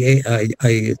sleep,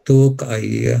 I talk,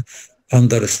 I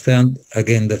understand,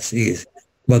 again, that's easy.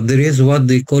 But there is what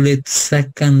they call it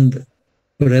second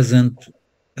present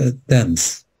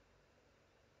tense.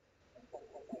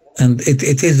 And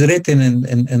it is written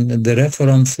in the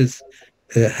references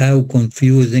how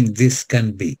confusing this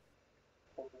can be.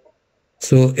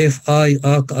 So if I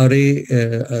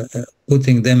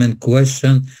putting them in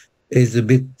question is a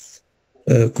bit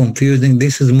confusing.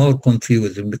 This is more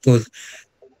confusing because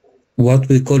what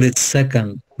we call it second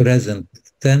present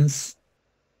tense,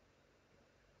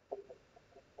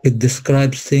 it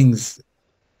describes things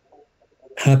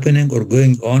happening or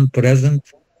going on present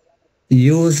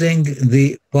using the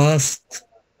past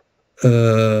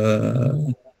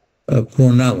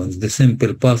pronouns, the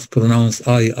simple past pronouns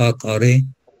I, ak, are,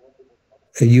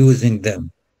 using them.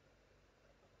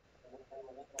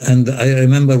 And I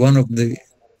remember one of the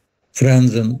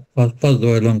friends, and passed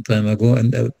away a long time ago, and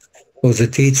was a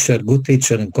teacher, good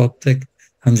teacher in Coptic,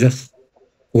 and just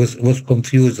was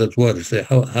confused as well. Say,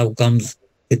 how comes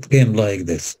it came like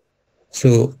this?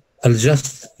 So I'll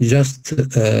just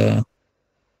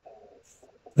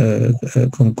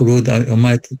conclude. I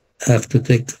might have to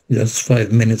take just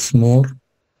 5 minutes more.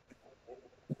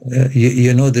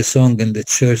 You know the song in the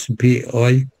church,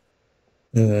 P.O.I.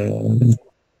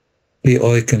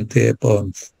 P.O.I. can tape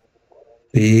on.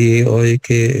 P.O.I.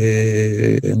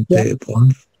 can tape on.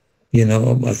 You know,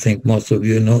 I think most of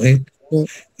you know it. Yeah.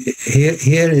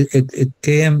 Here it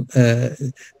came,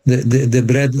 the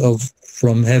bread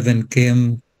from heaven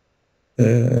came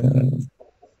to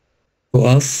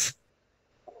us.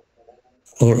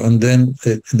 And then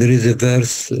there is a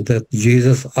verse that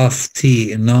Jesus,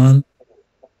 afti non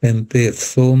empef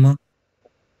soma,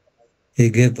 he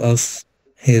gave us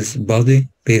his body,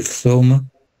 pef soma,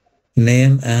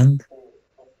 name, and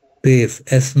pef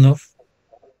esnof,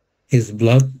 his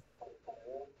blood,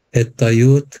 et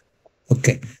tayut.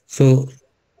 Okay, so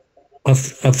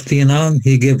afti non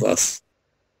he gave us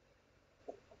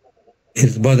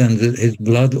his body and his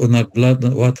blood, or not blood.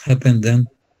 What happened then?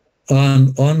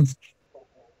 On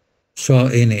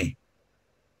sha'ini.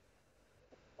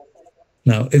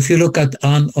 Now, if you look at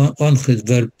is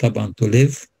verb taban, to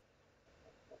live.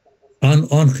 On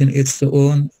its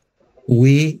own,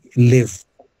 we live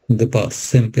in the past,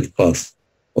 simple past,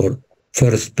 or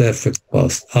first perfect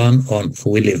past. On,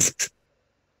 we lived.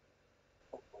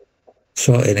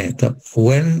 Sha'ini.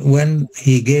 When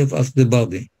he gave us the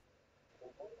body,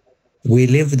 we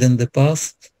lived in the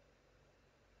past,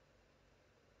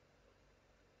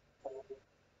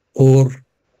 or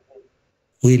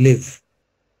we live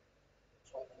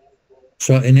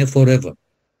Sha'ini forever.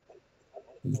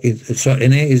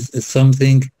 Sha'ini is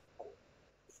something,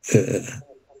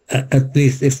 at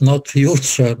least if not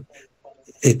future,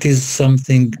 it is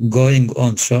something going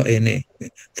on, Sha'ini,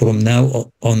 from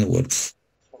now onwards.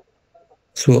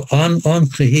 So on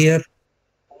here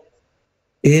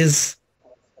is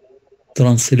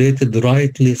translated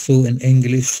rightly so in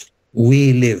English,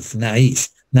 we live, نعيش,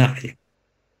 نحيا.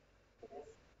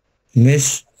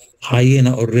 مش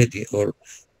حيينا already, or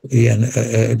يعني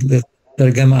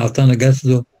الترجمة أعطانا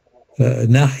قصده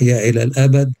نحيا إلى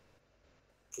الأبد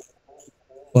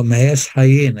وما هيش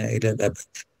حيينا إلى الأبد.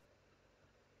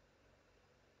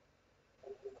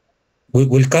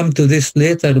 We'll come to this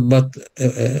later, but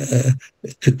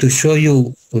to show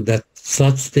you that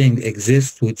such thing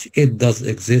exists, which it does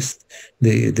exist,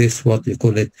 this what we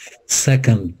call it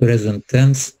second present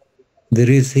tense. There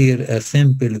is here a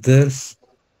simple verse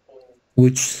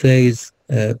which says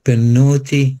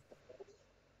Penoti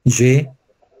J,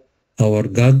 our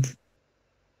God,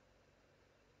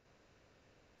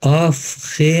 Af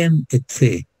Chen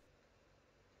Etfe.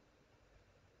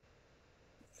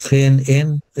 Chen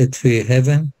in Etfe,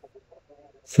 heaven.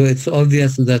 So it's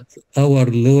obvious that our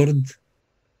Lord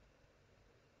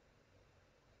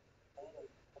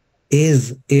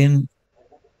is in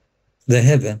the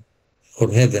heaven, or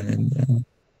heaven in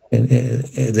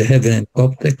the heaven in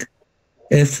Coptic.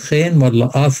 F Chen wala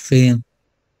Af Chen.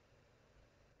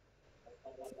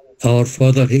 Our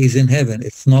Father, he is in heaven.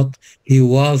 It's not he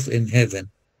was in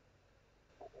heaven.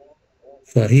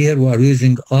 So here we are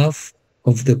using Af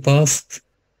of the past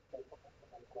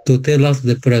to tell us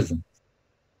the present.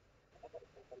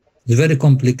 It's very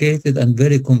complicated and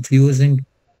very confusing.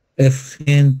 F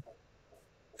Chen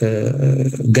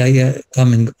Gaia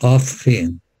coming off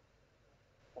Chen.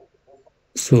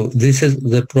 So this is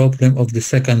the problem of the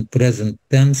second present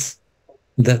tense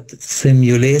that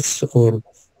simulates or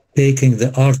taking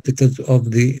the articles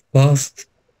of the past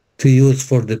to use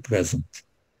for the present.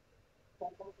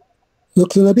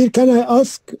 Dr. Nabil, can I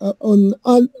ask on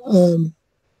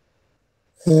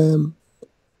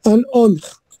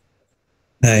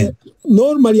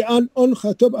normally أنخ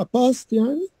تبقى past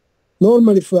يعني?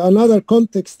 Normally for another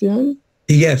context يعني?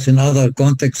 Yes, in other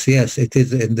contexts, yes, it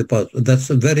is in the past. That's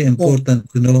very important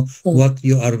to know what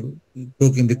you are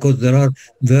talking, because there are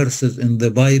verses in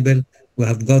the Bible who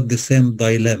have got the same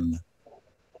dilemma.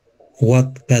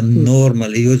 What can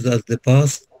normally use as the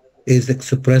past is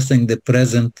expressing the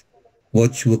present,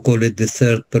 what we call it the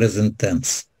third present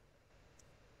tense.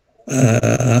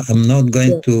 I'm not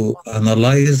going to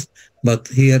analyze, but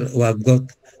here I've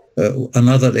got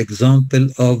another example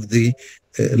of the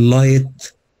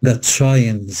light that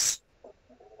shines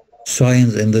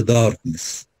in the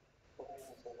darkness.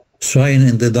 Shine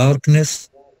in the darkness,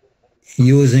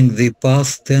 using the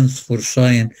past tense for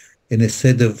shine,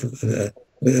 instead of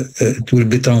it will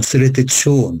be translated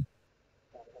shone,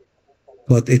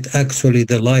 but it actually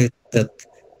the light that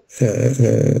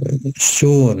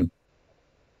shone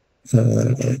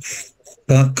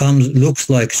looks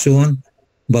like shone,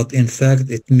 but in fact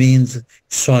it means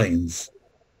shines.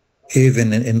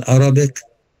 Even in Arabic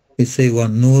we say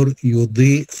والنور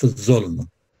يضيء في الظلمة,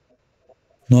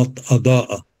 not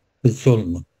أضاء في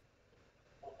الظلمة.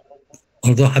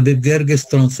 Although Habib Gerges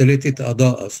translated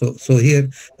أضاء. So here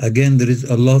again there is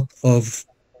a lot of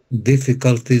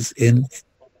difficulties in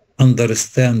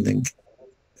understanding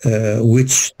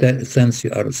which sense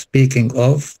you are speaking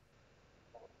of.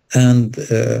 And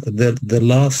the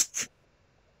last,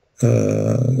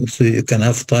 so you can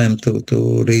have time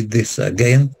to read this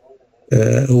again.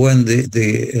 When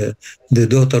the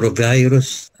daughter of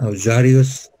Jairus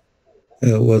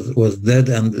was dead,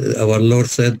 and our Lord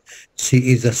said she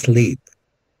is asleep.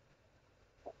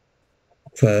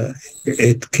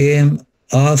 It came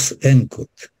as input.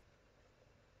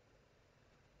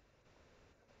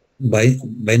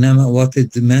 بينما what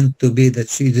it meant to be that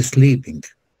she is sleeping.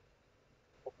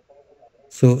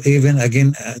 So even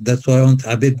again, that's why I want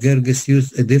Habib Gerges use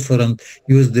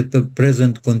the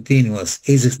present continuous,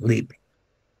 is sleeping.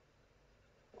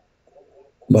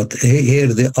 But here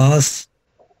the as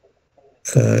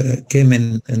came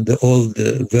in the old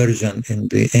version in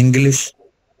the English.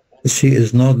 She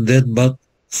is not dead but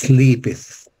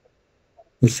sleepeth,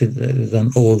 which is an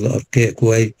old archaic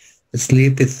way.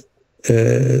 Sleepeth,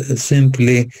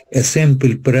 simply a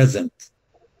simple present,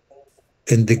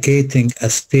 indicating a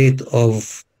state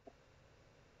of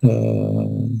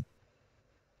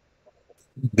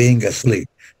being asleep.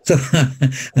 So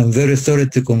I'm very sorry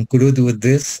to conclude with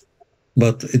this,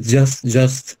 but it just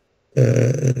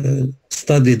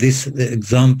study these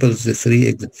examples, the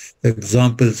three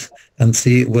examples, and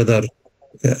see whether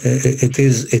it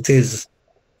is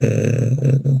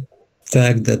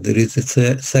fact that there is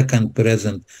a second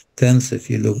present tense if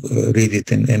you read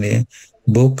it in any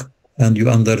book, and you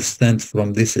understand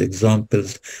from these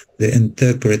examples the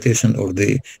interpretation or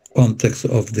the context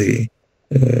of the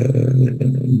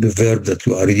verb that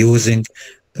you are using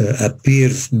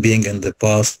appears being in the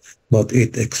past, but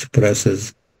it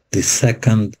expresses the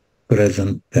second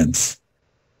present tense.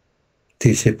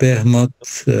 Tisipehmot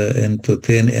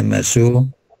entoten emasho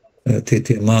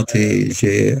titimati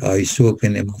je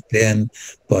aisopin emoten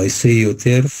paisiu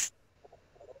terf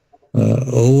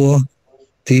o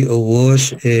ti owosh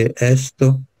esto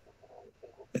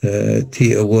ti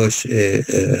owosh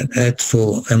etfo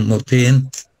emoten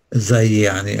زي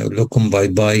يعني اقول لكم باي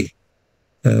باي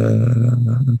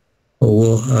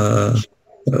هو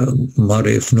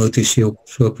ماري فنوتي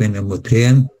شوبين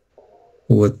emoten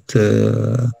with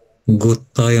good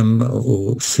time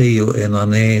see you in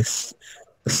anif,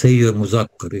 see you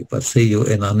مذكر يبقى see you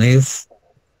in anif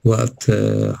وقت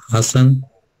حسن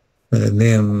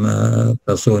نيم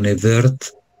باسوني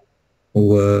فيرت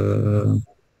و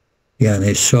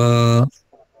يعني شا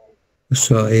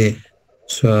ايه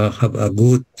شا هبقى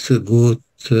good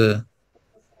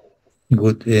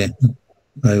ايه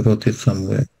I wrote it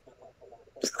somewhere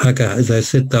حاجة زي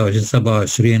 26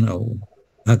 27 أو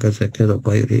حاجة زي كده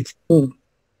بايريت.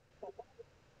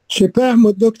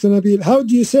 شباب دكتور نبيل, how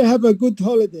do you say have a good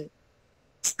holiday?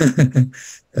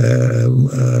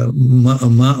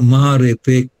 ماري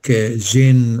بيك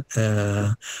جين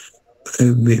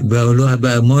بقولوها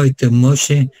بقى مويت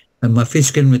موشي, ما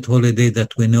فيش كلمة holiday that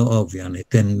we know of يعني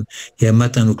يا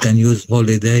مثلا we can use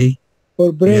holiday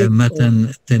or break يا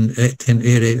مثلا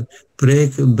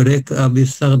بريك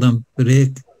بيستخدم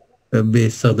بريك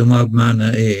بيستخدموها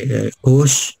بمعنى ايه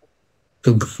كوش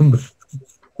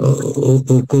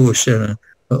وكوش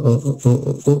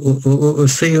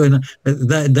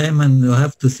دايما you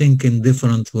have to think in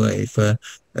different way. ف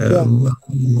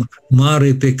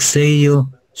ماري بيكسيو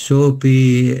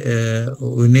شوبي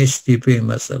ونشتي بي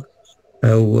مثلا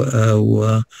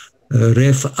او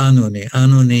ريف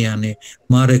انوني يعني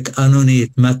مارك انوني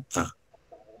يتمتع.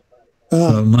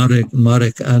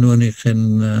 مارك انوني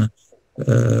خن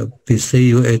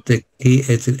بيسيو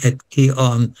اتكي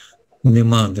اون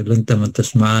نيمان اللي انت ما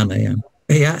تسمعانا يعني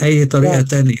هي اي طريقه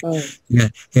تانية.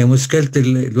 هي مشكله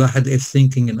الواحد is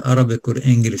thinking in Arabic or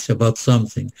English about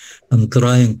something and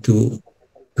trying to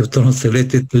to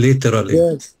translate it literally.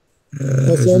 Yes.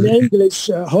 بس in English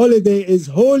holiday is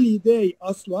holy day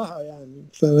أصلها يعني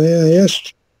فما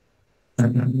هيش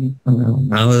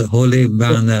هولي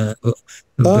بمعنى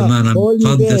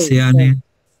مقدس يعني.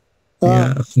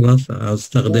 خلاص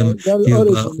استخدم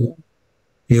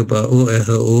يبقى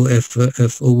او اف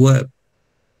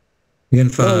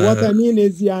ينفع. what I mean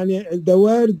is يعني the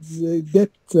words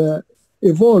get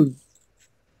evolve,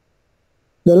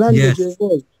 the language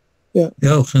evolve.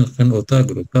 خلينا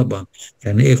تجربة طبعا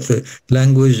يعني if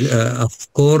language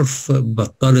أفكورف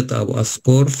بطلت أو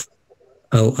أسكورف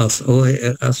أو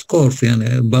أسكورف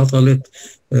يعني بطلت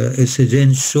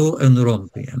سجين شو إن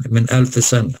رومبي يعني من 1000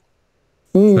 سنة.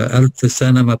 ف1000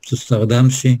 سنة ما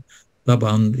بتستخدمش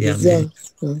طبعا يعني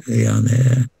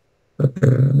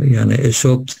يعني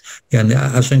شوبت يعني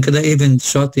عشان كده even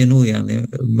شاطينو يعني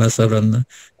مثلا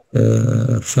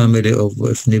family of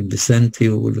ابن بسنتي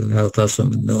والهاطاسة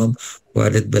منهم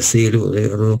وعلت باسيل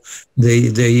وغيره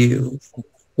they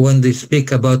when they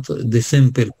speak about the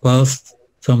simple past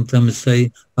sometimes say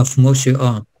أفموشي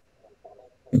on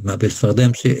ما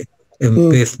بيستخدمش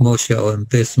امبيث موشي أو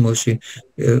امبيث موشي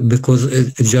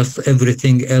because just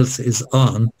everything else is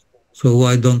on so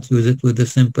why don't use it with the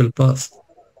simple past.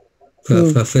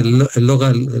 ففي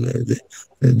اللغة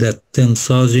that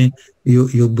تنصاجي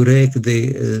you break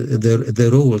the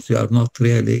rules. You are not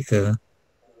really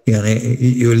يعني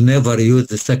you'll never use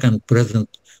the second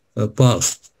present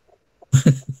past.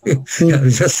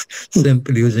 Just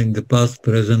simply using the past,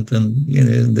 present, and you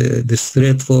know, the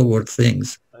straightforward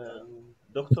things.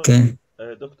 Doctor, okay.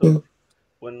 Doctor,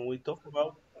 when we talk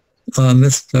about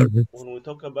when we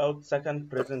talk about second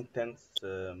present tense,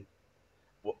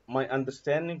 my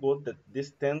understanding was that this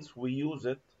tense we use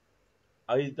it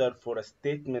either for a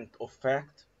statement of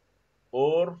fact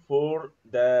or for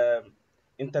the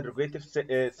interrogative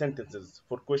sentences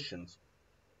for questions.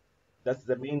 That's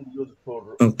the main use for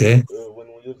when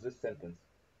we use this sentence.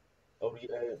 Or,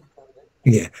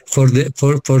 yeah, for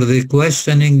the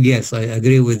questioning, yes, I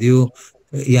agree with you.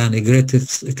 Yeah, great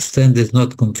extent is not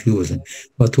confusing,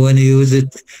 but when you use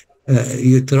it,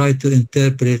 you try to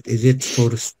interpret: is it for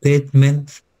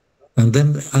statements? And then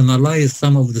analyze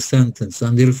some of the sentence,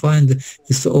 and you'll find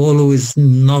it's always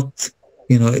not.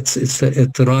 You know, it's a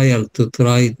trial to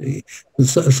try.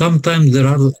 Sometimes there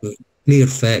are clear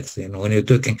facts. You know, when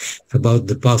you're talking about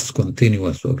the past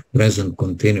continuous or present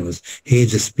continuous, he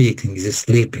is speaking, he is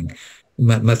sleeping.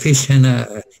 ما فيش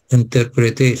هنا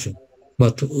interpretation.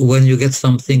 But when you get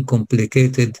something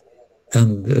complicated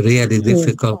and really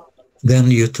difficult,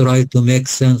 then you try to make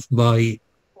sense by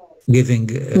giving.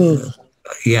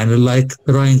 يعني like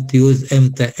trying to use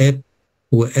امتى اب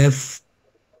واف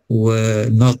و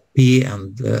not p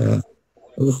and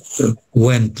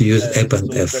when to use اب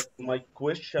and f. My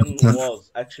question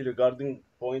was actually regarding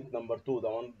point number 2, the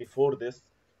one before this,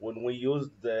 when we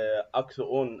used the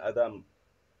axon Adam,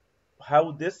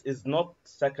 how this is not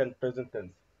second present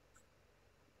tense.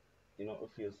 You know,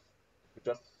 if you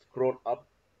just scroll up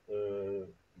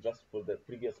just for the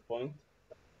previous point.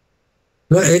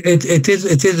 It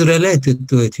is related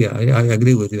to it. Yeah, I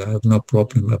agree with you. I have no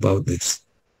problem about this.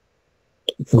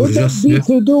 Could that be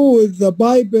to do with the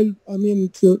Bible? I mean,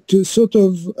 to sort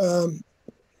of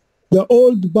the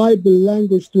old Bible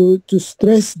language to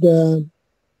stress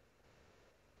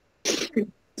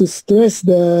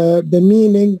the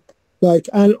meaning, like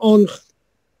an on,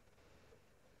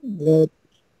 that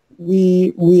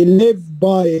we live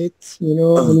by it, you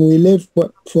know, and we live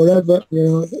forever, you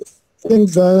know.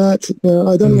 Things like that.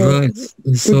 I don't know. Right.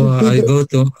 So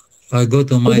I go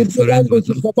to my friend. The language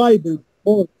of the Bible.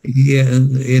 Yeah,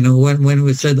 you know, when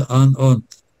we said on,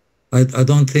 I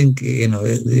don't think, you know,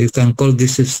 you can call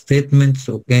this statements,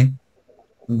 okay?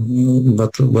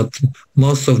 But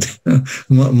most of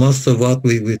what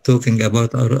we're talking about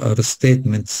are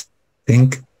statements. Think.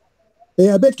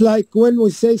 Yeah, a bit like when we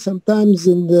say sometimes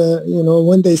in the, you know,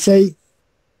 when they say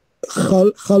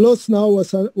خلصنا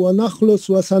ونخلص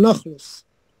وسنخلص.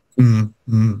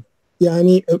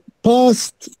 يعني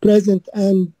past, present,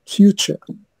 and future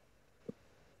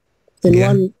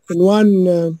in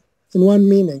one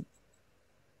meaning.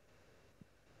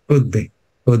 Could be,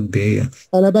 yeah.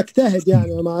 أنا بجتهد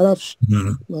يعني ما أعرفش.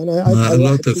 أنا a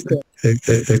lot of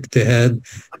اجتهاد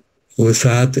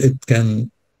وساعات it can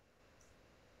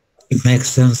make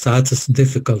sense. ساعات it's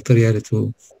difficult really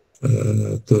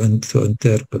to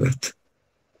interpret.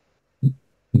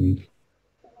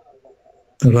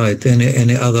 Right.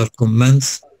 Any other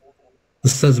comments?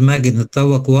 أستاذ ماجد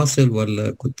نتطوق واصل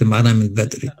ولا كنت معنا من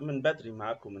بدري؟ لا من بدري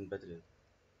معاكم من بدري.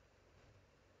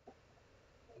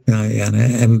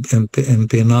 يعني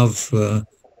MP ناف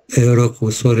إيروك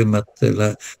وسوري ما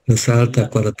لا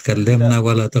سألتك ولا تكلمنا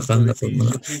ولا دخلنا في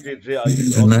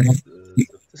المناقشة.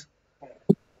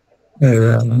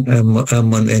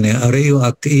 أمون إني أريو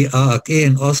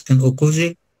أكين أسكن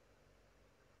أكوزي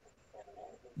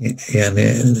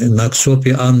يعني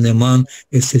نكسوبي نمان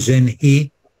استجين هي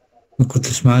ما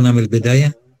كنتش معنا من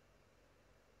البداية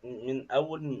من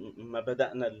أول ما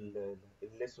بدأنا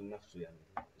الليسون نفسه يعني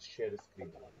الشير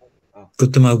سكرين.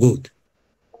 كنت موجود.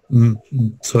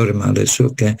 سوري معلش.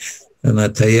 اوكي انا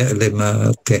تهيألي ما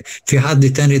اوكي. في حد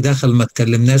تاني دخل ما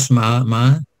تكلمناش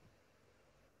معاه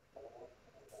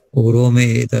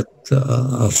ورومي dat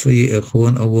أفري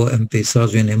gewoon een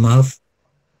paysage in imaf.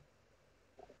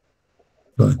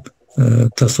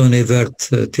 تصوني verdt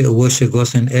te وش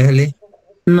gosen early.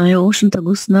 Nej, ocean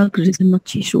tagusna krizim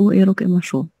machishu erok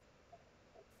emasho.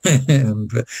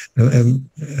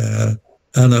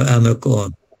 أنا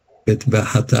كون بتبقى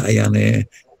حتى يعني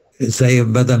زي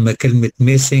بدل ما كلمة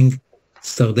missing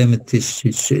استخدمت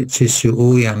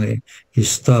تشيشو يعني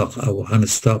يشتاق أو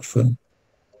هنشتاق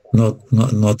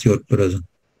not your presence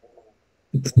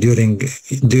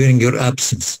during your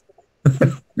absence.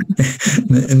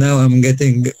 Now I'm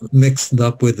getting mixed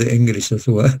up with the English as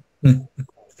well.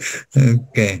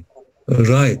 Okay.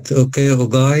 Right. Okay.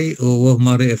 Ogai o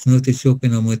mari efnuti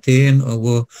shopin amutin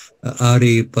o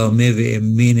ari pa mevi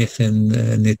eminichen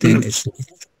niten isli.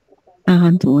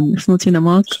 Anton, efnuti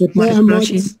namak.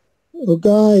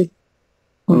 Ogai.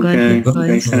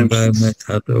 Ogai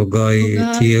methat ogai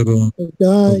tiro.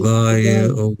 Ogai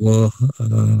o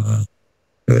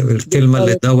الكلمة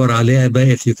اللي تدور عليها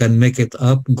بقى if you can make it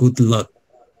up good luck.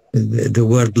 The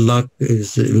word luck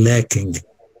is lacking.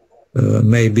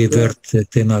 Maybe vert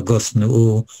تناقصن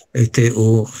او ete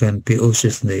او خن بي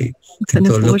اوشسني كنت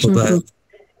اقول لكم بقى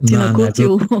تناقوتي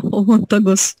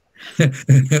ومنتقص.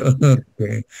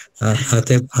 اوكي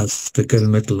هتبحث في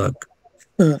كلمة luck.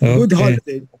 Good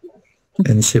holiday.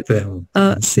 انشبههم.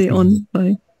 See on.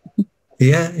 Bye.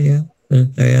 Yeah.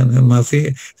 يعني ما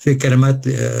في كلمات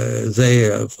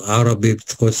زي عربي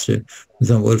بتخش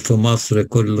زي ما بقول في مصر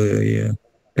كل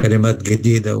كلمات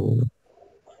جديدة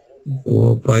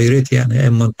وبايريت يعني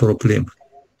اما بروبليم.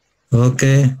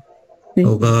 اوكي.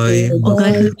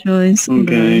 Okay, choice.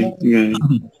 Okay.